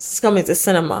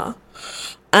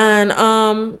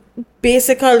 And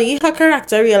basically her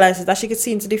character realizes that she could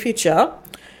see into the future.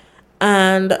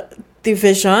 And the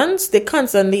visions, she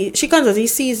constantly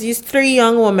sees these three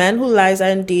young women who lies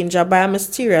in danger by a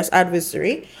mysterious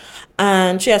adversary,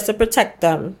 and she has to protect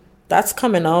them. That's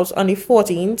coming out on the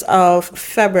 14th of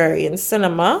February in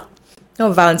cinema.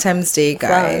 Oh, Valentine's Day,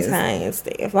 guys. Valentine's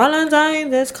Day.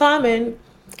 Valentine's is coming.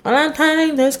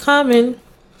 Valentine's is coming.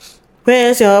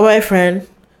 Where's your boyfriend?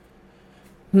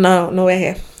 No, nowhere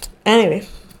here. Anyway.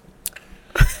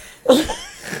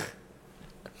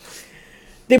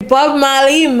 The Bob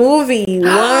Marley movie,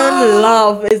 One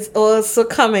Love, is also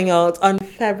coming out on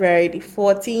February the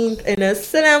 14th in a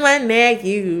cinema near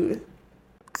you.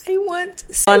 I want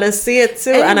to see, it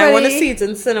too, and I want to see it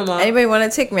in cinema. Anybody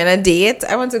want to take me on a date?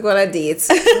 I want to go on a date.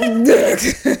 For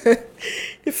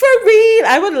real,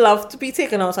 I would love to be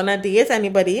taken out on a date.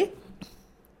 Anybody?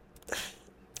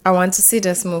 I want to see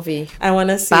this movie. I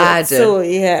want to see it. So,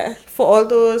 yeah, for all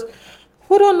those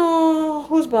who don't know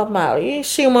who's Bob Marley,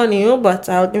 shame on you, but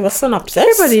I'll give a synopsis.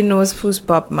 Everybody knows who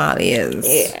Bob Marley is.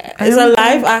 Yeah. It's a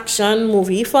live-action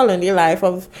movie following the life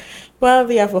of, well,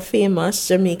 we have a famous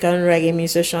Jamaican reggae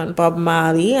musician, Bob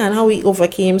Marley, and how he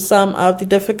overcame some of the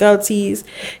difficulties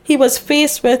he was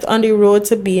faced with on the road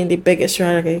to being the biggest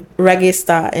reggae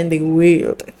star in the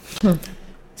world.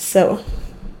 So,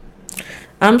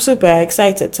 I'm super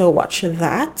excited to watch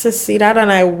that, to see that,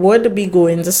 and I would be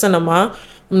going to cinema.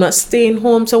 I'm not staying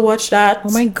home to watch that. Oh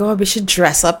my God, we should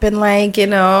dress up in reggae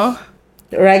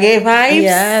vibes.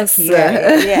 Yes.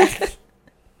 Yeah.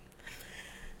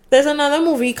 There's another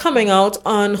movie coming out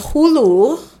on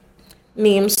Hulu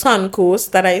named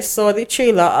Suncoast that I saw the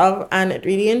trailer of, and it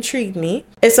really intrigued me.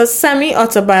 It's a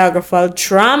semi-autobiographical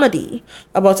dramedy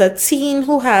about a teen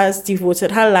who has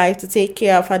devoted her life to take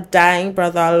care of her dying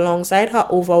brother alongside her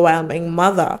overwhelming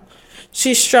mother.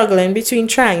 She's struggling between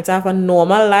trying to have a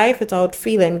normal life without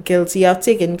feeling guilty of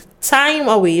taking time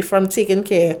away from taking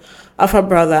care of her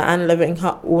brother and living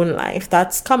her own life.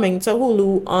 That's coming to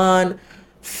Hulu on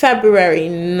February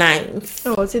 9th.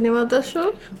 Oh, what's the name of the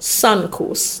show?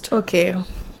 Suncoast. Okay.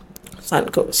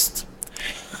 Suncoast.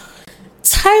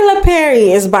 Tyler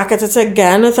Perry is back at it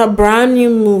again with a brand new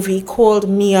movie called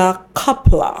Mia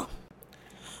Coupler.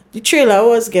 The trailer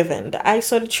was given. I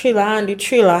saw the trailer and the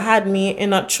trailer had me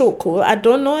in a chokehold. I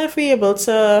don't know if we're able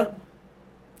to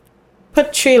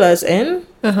put trailers in,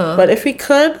 but if we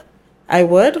could, I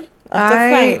would.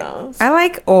 I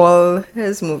like all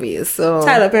his movies. So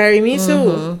Tyler Perry, me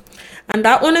too. And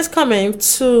that one is coming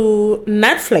to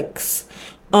Netflix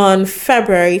on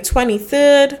February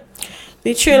 23rd.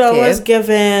 The trailer was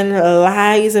given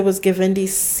lies, it was given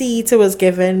deceit, it was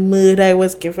given murder, it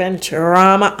was given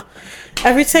drama.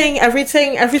 Everything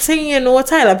you know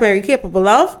Tyler Perry capable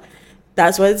of,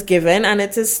 that's what it's given, and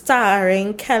it is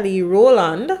starring Kelly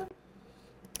Rowland.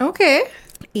 Okay.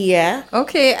 Yeah.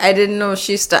 Okay, I didn't know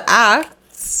she used to act.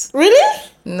 Really?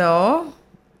 No.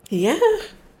 Yeah.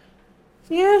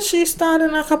 Yeah, she starred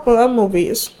in a couple of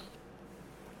movies.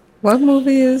 What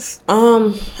movies?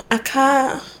 I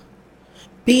can't.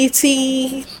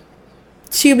 BT,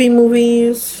 Tubi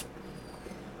movies.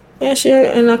 Yeah, she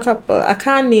in a couple. I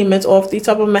can't name it off the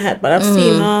top of my head, but I've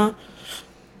seen her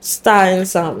star in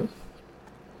some.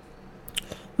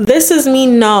 This Is Me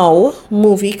Now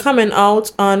movie coming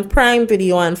out on Prime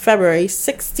Video on February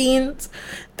 16th.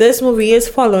 This movie is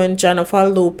following Jennifer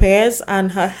Lopez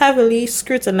and her heavily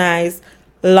scrutinized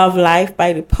love life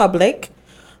by the public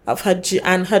of her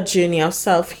journey of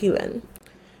self-healing.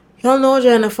 Y'all know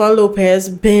Jennifer Lopez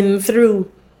been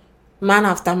through man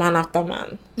after man after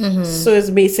man. So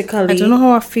it's basically... I don't know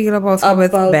how I feel about her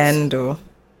with Ben, though.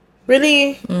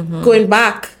 Really? Going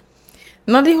back?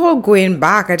 Not the whole going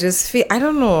back. I just feel... I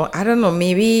don't know.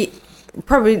 Maybe...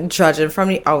 Probably judging from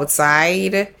the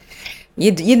outside.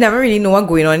 You never really know what's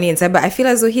going on the inside. But I feel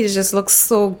as though he just looks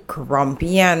so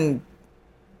grumpy and...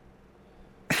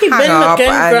 He been looking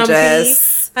grumpy.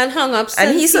 Just, and hung up since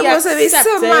and he's supposed to be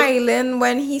accepted. smiling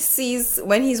when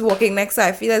he's walking next to her.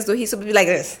 I feel as though he's supposed to be like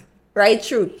this, right?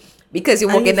 True, because you're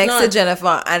walking next to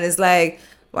Jennifer, and it's like,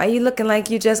 why are you looking like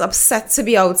you just upset to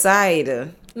be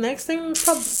outside? Next thing,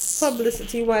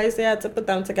 publicity wise, they had to put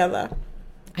them together.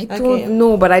 I don't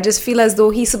know, but I just feel as though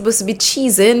he's supposed to be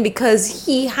cheesing because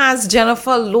he has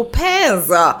Jennifer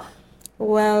Lopez.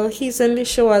 Well, he's in the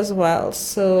show as well,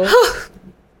 so.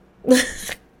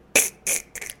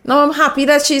 No, I'm happy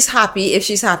that she's happy if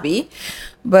she's happy,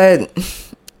 but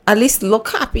at least look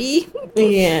happy.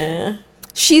 Yeah,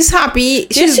 she's happy.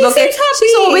 She's looking happy.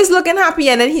 She's always looking happy,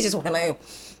 and then he's just walking like,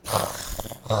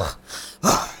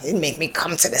 it make me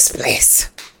come to this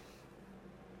place.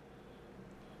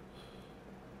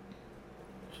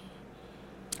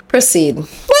 Proceed.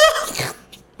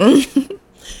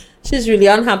 She's really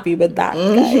unhappy with that,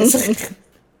 guys.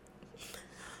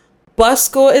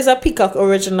 Bosco is a Peacock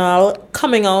original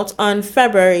coming out on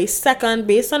February 2nd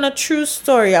based on a true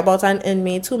story about an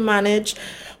inmate who manages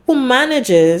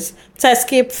to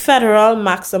escape federal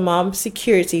maximum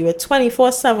security with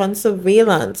 24/7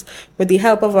 surveillance with the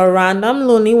help of a random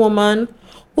lonely woman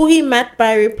who he met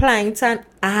by replying to an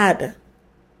ad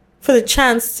for the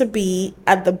chance to be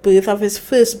at the birth of his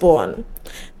firstborn.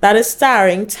 That is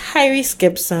starring Tyrese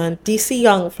Gibson, DC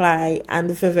Youngfly, and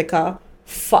Vivica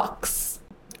Fox.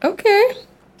 Okay.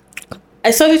 I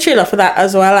saw the trailer for that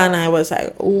as well, and I was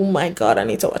like, "Oh my god, I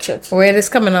need to watch it." Where is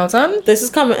coming out on? It's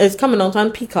coming out on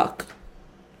Peacock.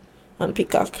 On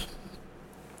Peacock.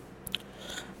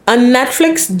 A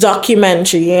Netflix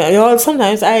documentary. Y'all,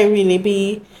 sometimes I really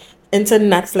be into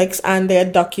Netflix and their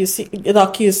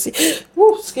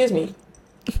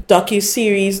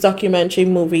docu-series, documentary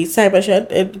movies type of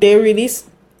shit. They really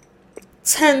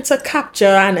tend to capture,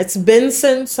 and it's been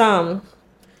since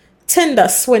Tinder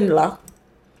Swindler.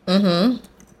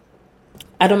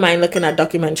 I don't mind looking at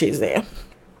documentaries there.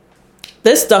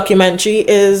 This documentary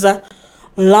is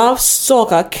Love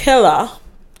Stalker Killer.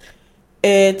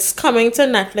 It's coming to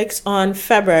Netflix on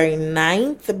February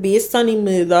 9th based on the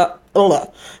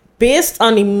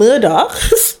murder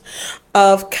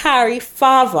of Carrie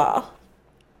Farver.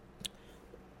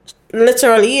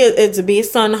 Literally, it's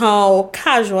based on how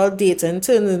casual dating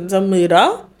turned into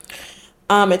murder.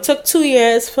 It took 2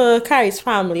 years for Carrie's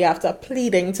family, after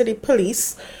pleading to the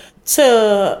police,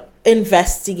 to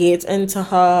investigate into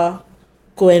her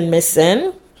going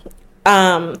missing.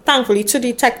 Thankfully, 2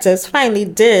 detectives finally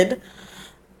did,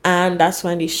 and that's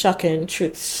when the shocking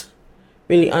truths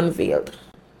really unveiled.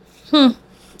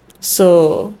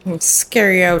 So it's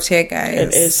scary out here, guys.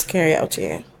 It is scary out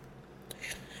here.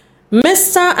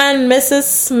 Mr. and Mrs.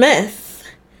 Smith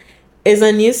is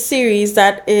a new series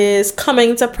that is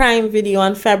coming to Prime Video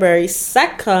on February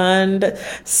 2nd,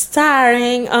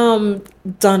 starring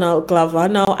Donald Glover.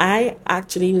 Now, I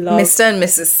actually love Mr. and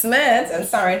Mrs. Smith. I'm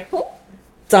sorry, who?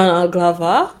 Donald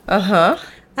Glover.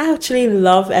 I actually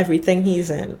love everything he's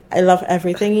in. I love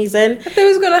everything he's in. I thought it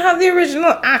was going to have the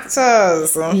original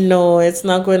actors. No, it's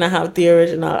not going to have the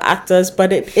original actors,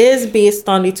 but it is based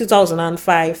on the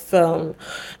 2005 film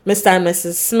Mr. and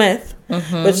Mrs. Smith,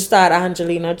 which starred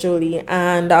Angelina Jolie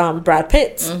and Brad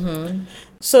Pitt.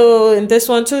 So in this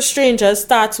one, 2 strangers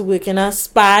start working as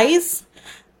spies,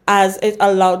 as it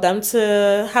allowed them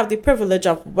to have the privilege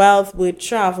of wealth with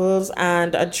travels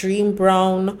and a dream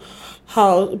brownstone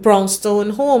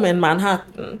home in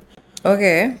Manhattan.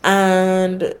 Okay.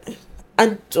 And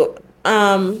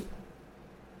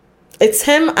it's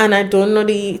him, and I don't know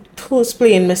who's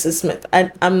playing Mrs. Smith.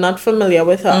 I'm not familiar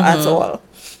with her at all.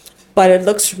 But it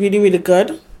looks really, really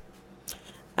good.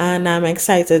 And I'm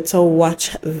excited to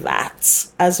watch that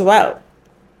as well.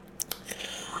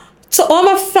 To all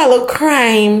my fellow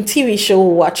crime TV show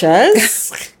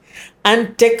watchers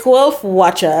and Dick Wolf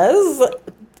watchers,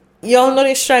 y'all know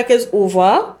the strike is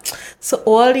over. So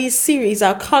all these series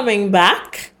are coming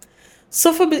back.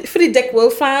 So for the Dick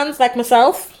Wolf fans like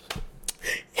myself,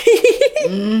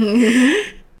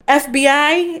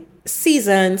 FBI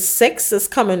Season 6 is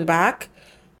coming back.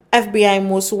 FBI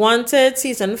Most Wanted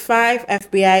Season 5,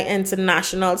 FBI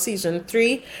International Season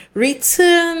 3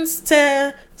 returns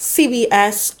to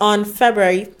CBS on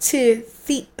February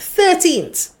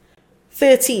 13th.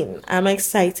 I'm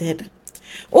excited.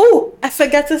 Oh, I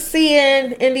forgot to see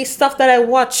in the stuff that I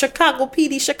watched. Chicago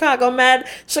PD, Chicago Med,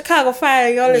 Chicago Fire,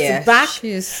 y'all, it's back.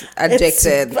 She's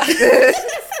addicted.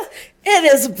 It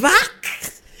is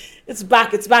back. It's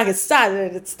back. It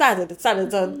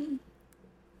started on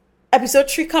episode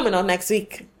 3 coming out next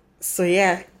week. So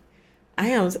yeah, I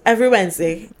am every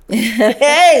Wednesday.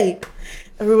 Hey,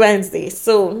 every Wednesday.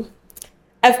 So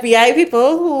FBI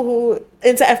people who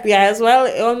into FBI as well,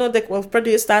 you all know Dick Wolf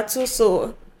produced that too.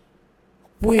 So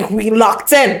we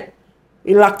locked in.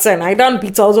 I done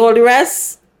beat out all the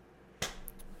rest.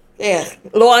 Yeah,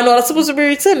 Law and Order supposed to be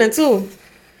returning too.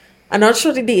 I'm not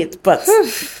sure the date, but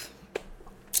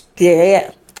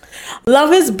yeah.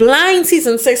 Love is Blind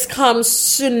Season 6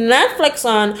 comes to Netflix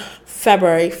on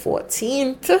February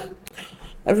 14th.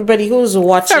 Everybody who's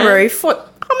watching. February 4th.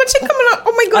 How much is coming out?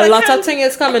 Oh my god. A lot of things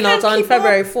is coming out on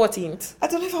February 14th. I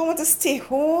don't know if I want to stay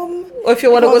home. Or if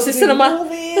you want to go to the cinema.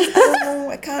 Movies. I don't know.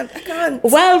 I can't.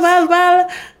 Well.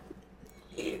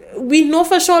 We know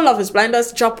for sure Love is Blind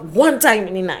does drop one time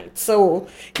in the night. So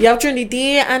you have during the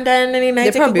day and then in the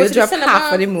night they probably will drop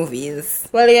half of the movies.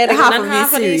 Well, yeah, they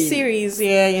half of the series.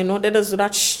 Yeah, you know, they just do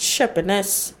that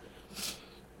shippiness.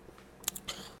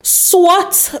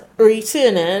 SWAT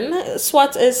returning.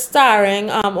 SWAT is starring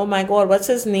oh my god, what's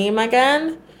his name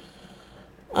again?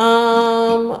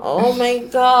 Oh my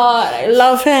god, I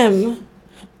love him.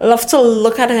 I love to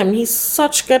look at him. He's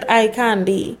such good eye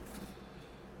candy.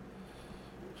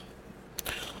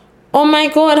 Oh my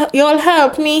god, y'all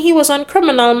help me. He was on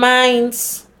Criminal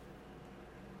Minds.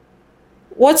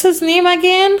 What's his name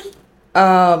again?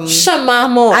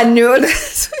 Shamamo. I knew that.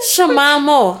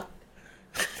 Shamamo.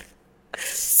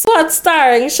 SWAT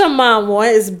starring Shamamo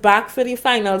is back for the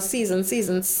final season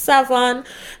 7,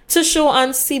 to show on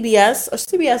CBS.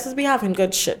 CBS is be having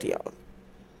good shit, yo.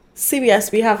 CBS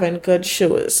be having good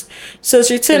shows. So it's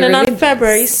returning on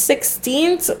February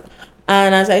 16th.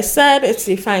 And as I said, it's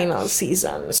the final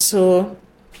season. So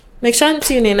make sure and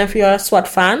tune in if you're a SWAT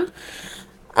fan.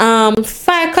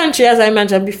 Fire Country, as I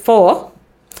mentioned before,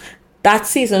 that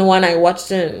season 1 I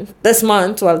watched in this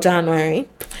month, well, January.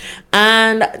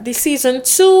 And the season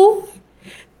 2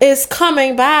 is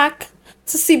coming back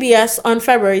to CBS on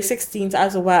February 16th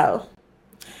as well.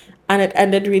 And it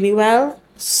ended really well.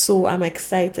 So I'm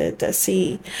excited to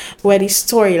see where the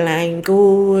storyline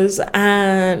goes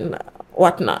and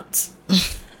whatnot.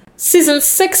 Season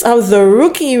 6 of The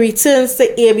Rookie returns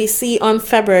to ABC on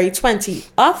February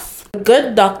 20th.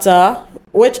 Good Doctor,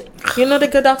 which, you know The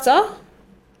Good Doctor?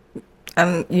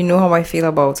 And you know how I feel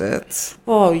about it.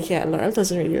 Oh yeah, Laurel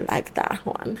doesn't really like that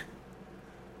one.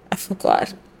 I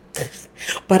forgot.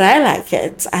 But I like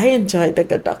it. I enjoyed The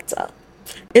Good Doctor.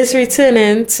 It's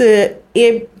returning to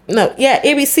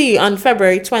ABC on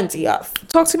February 20th.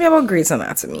 Talk to me about Grey's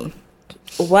Anatomy.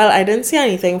 Well, I didn't see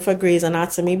anything for Grey's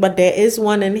Anatomy, but there is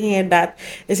one in here that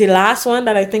is the last one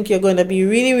that I think you're going to be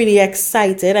really, really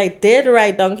excited. I did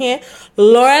write down here,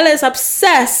 Laurel is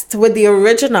obsessed with the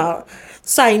original.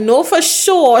 So I know for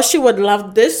sure she would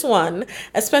love this one,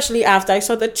 especially after I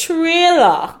saw the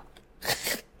trailer.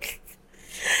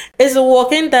 Is The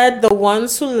Walking Dead The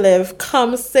Ones Who Live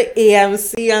comes to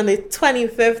AMC on the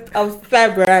 25th of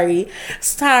February,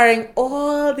 starring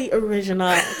all the original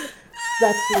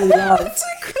that we love.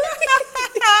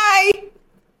 I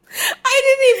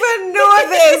didn't even know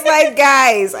this. Like,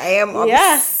 guys, I am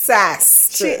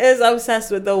obsessed. She is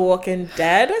obsessed with The Walking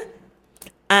Dead.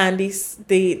 And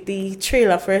the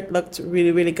trailer for it looked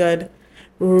really, really good.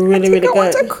 Really, really good. I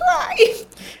want to cry.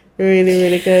 Really,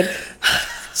 really good.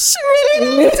 She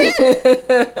really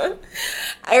did.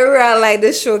 I really like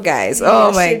this show, guys. Yeah,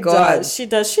 oh my god. She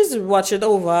does. She's watched it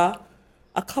over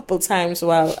a couple times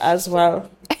as well.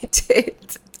 I did.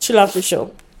 She loves the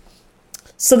show.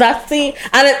 So that's and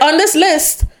on this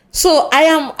list, so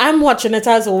I'm watching it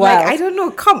as well. Like, I don't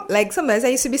know, sometimes I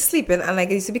used to be sleeping and I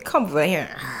used to be comfortable here.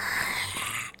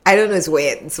 I don't know, it's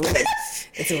weird. It's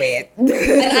weird. And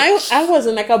I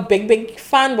wasn't like a big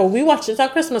fan, but we watched it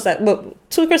at Christmas,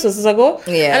 2 Christmases ago.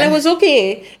 Yeah. And it was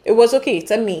okay. It was okay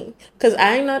to me. Because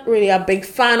I'm not really a big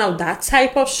fan of that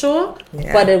type of show.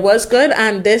 Yeah. But it was good.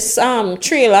 And this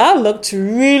trailer looked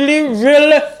really,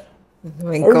 really,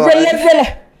 really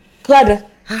good.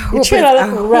 I hope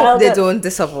they don't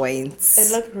disappoint.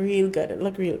 It looked real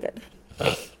good.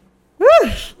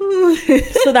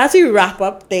 So that's a wrap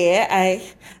up there. I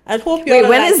hope you. Wait,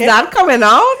 when is that coming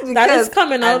out? That is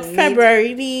coming out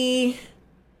February the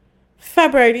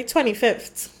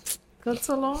 25th. That's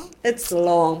so long. It's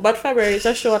long, but February is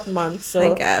a short month,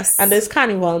 so I guess. And it's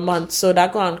Carnival month, so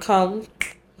that gonna come.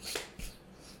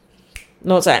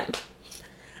 No time.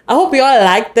 I hope you all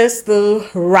like the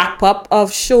wrap up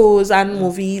of shows and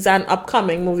movies and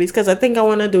upcoming movies, because I think I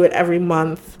want to do it every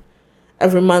month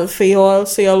for y'all,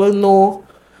 so y'all will know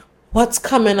what's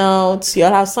coming out. So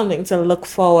y'all have something to look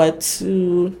forward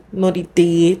to, know the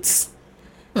dates.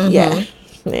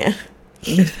 Mm-hmm. Yeah.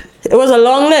 It was a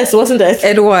long list, wasn't it?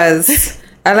 It was.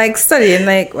 I like studying,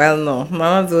 no,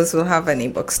 none of those will have any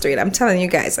books straight. I'm telling you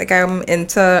guys, I'm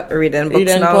into reading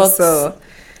books now, so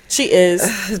she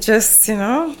is. Just,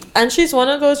 and she's one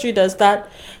of those readers that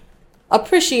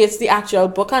appreciates the actual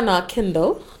book and not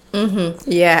Kindle. Mm-hmm.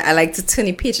 Yeah, I like to turn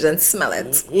the pages and smell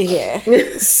it. Yeah.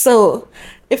 So,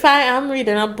 if I am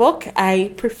reading a book,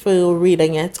 I prefer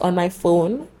reading it on my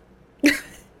phone.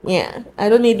 Yeah, I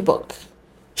don't need the book.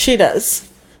 She does.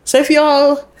 So if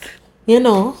y'all,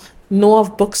 know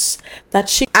of books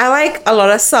that I like a lot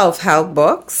of self-help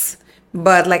books,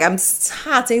 but I'm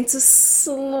starting to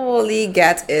slowly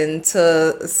get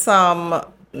into some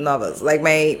novels.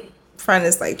 My friend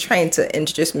is trying to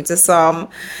introduce me to some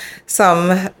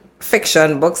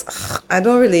fiction books. I'm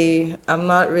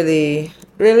not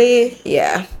really,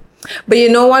 yeah. But you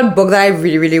know what book that I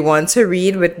really, really want to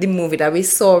read with the movie that we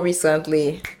saw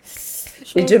recently?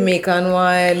 The Jamaican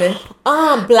one.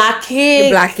 Black Cake. The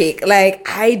Black Cake. Like,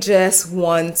 I just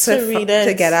want To read it.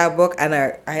 to get our book, and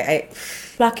I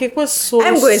Black Cake was so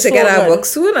I'm going to get our good. book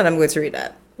soon, and I'm going to read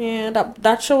that. Yeah,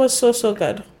 that show was so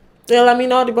good. They'll let me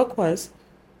know how the book was.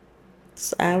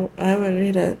 So I will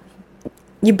read it.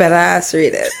 You better ask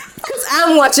read it. Because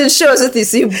I'm watching shows with you,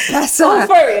 so you better. Oh,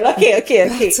 for real. Okay.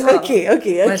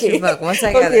 Once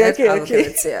I get it, I'll give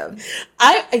it to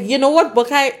you. You know what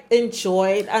book I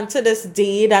enjoyed, and to this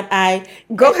day that I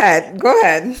Go ahead.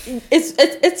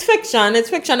 It's fiction.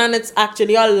 It's fiction, and it's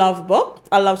actually a love book,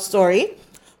 a love story.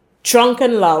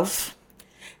 Drunken Love.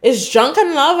 It's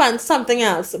Drunken Love and something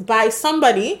else by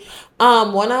somebody.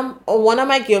 One of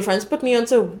my girlfriends put me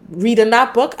onto reading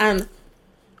that book, and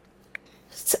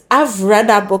I've read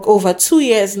that book over 2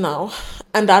 years now,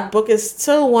 and that book is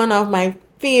still one of my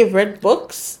favorite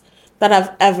books that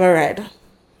I've ever read.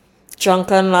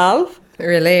 Drunken Love.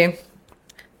 Really?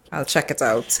 I'll check it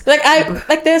out.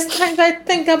 There's times I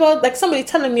think about, like, somebody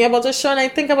telling me about a show, and I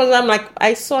think about it, I'm like,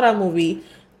 I saw that movie.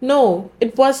 No,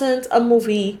 it wasn't a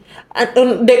movie.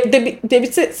 And they be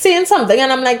saying something,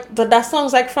 and I'm like, but that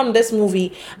sounds like from this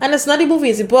movie. And it's not a movie,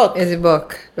 it's a book. It's a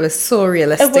book. It was so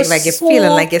realistic. Like, you're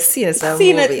feeling like you're seeing some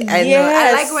movie. I know.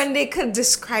 I like when they could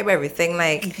describe everything.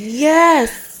 Like,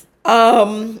 yes.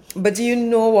 But do you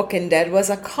know Walking Dead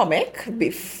was a comic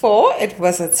before it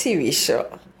was a TV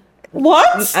show?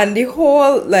 What? And the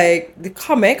whole, like,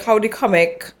 how the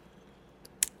comic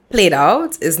played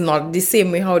out is not the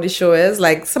same way how the show is.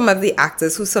 Like, some of the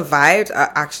actors who survived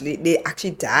they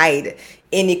actually died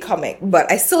in the comic,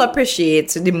 but I still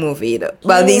appreciate the movie though.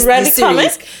 Well, the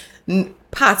series,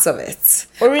 parts of it.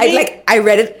 Oh, really? I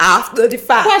read it after the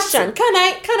fact. Question: Can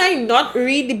I not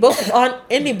read the book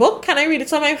in the book? Can I read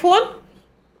it on my phone?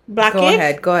 Black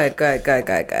Cake? Go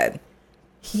ahead.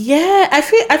 Yeah, I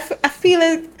feel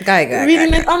like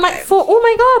reading it on my phone. Oh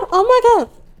my god.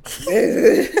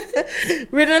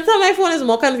 Reading it on my phone is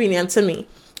more convenient to me.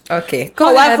 Okay.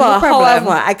 However,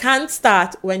 I can't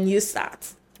start when you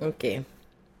start. Okay.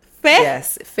 Fair?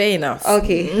 Yes, fair enough.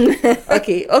 Okay.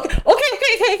 Okay.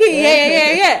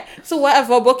 Yeah. So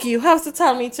whatever book you have to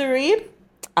tell me to read,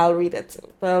 I'll read it.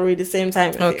 But I'll read the same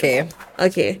time. Okay.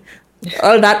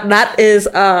 Oh, that is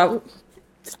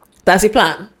that's the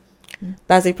plan.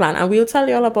 And we'll tell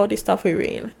you all about the stuff we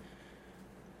read.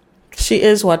 She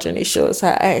is watching these shows. So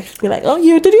I be like, oh,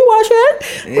 did you watch it?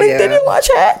 Like, did you watch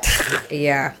it?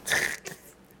 Yeah.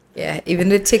 Even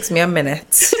though it takes me a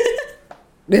minute.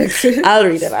 I'll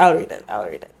read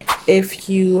it. If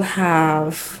you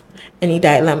have any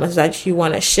dilemmas that you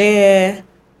want to share,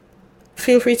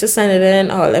 feel free to send it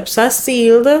in. Our lips are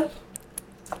sealed.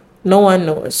 No one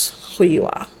knows who you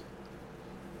are.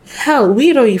 Hell,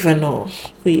 we don't even know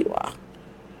who you are.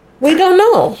 We don't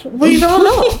know.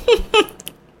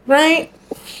 Right?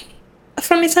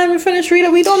 From the time we finish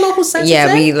reading, we don't know who sent it.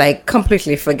 Yeah, we like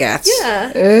completely forget.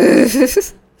 Yeah.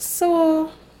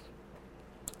 So,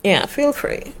 yeah, feel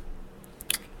free.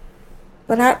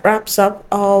 But that wraps up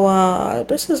our.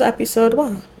 This is episode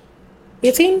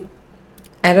 18?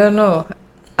 I don't know.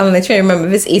 I'm like trying to remember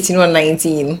if it's 18 or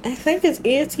 19. I think it's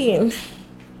 18.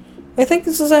 I think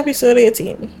this is episode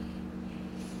 18.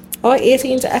 Or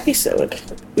 18th episode.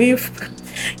 You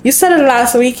said it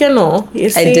last week, you know.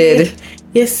 I did.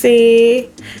 You say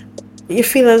you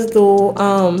feel as though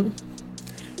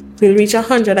we'll reach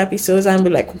 100 episodes and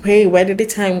be like, hey, where did the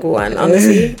time go? And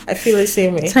honestly, I feel the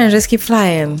same way. Time just keep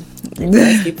flying.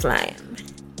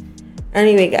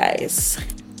 Anyway, guys,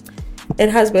 it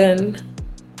has been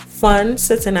fun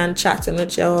sitting and chatting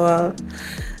with y'all.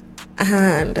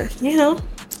 And,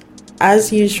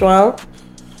 as usual,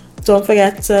 don't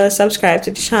forget to subscribe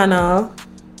to the channel.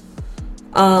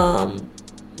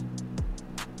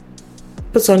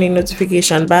 Put on the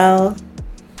notification bell.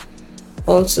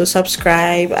 Also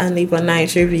subscribe and leave a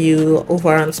nice review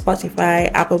over on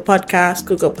Spotify, Apple Podcasts,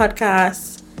 Google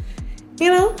Podcasts.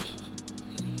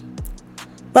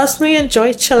 Personally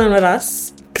enjoy chilling with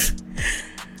us.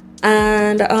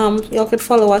 And y'all could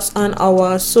follow us on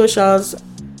our socials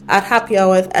at Happy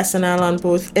Hour with SnL on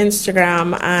both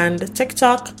Instagram and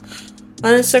TikTok.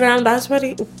 On Instagram, that's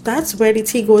where the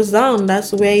tea goes down.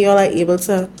 That's where y'all are able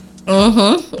to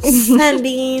send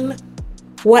in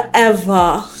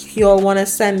whatever y'all want to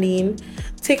send in.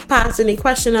 Take part in the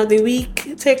question of the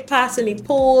week. Take part in the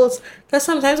polls. Because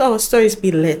sometimes our stories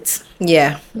be lit.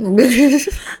 Yeah.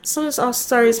 Sometimes our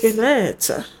stories be lit.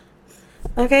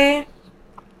 Okay?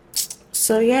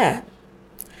 So, yeah.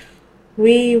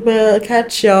 We will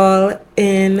catch y'all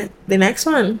in the next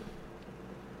one.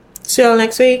 See y'all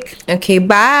next week. Okay,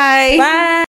 bye. Bye.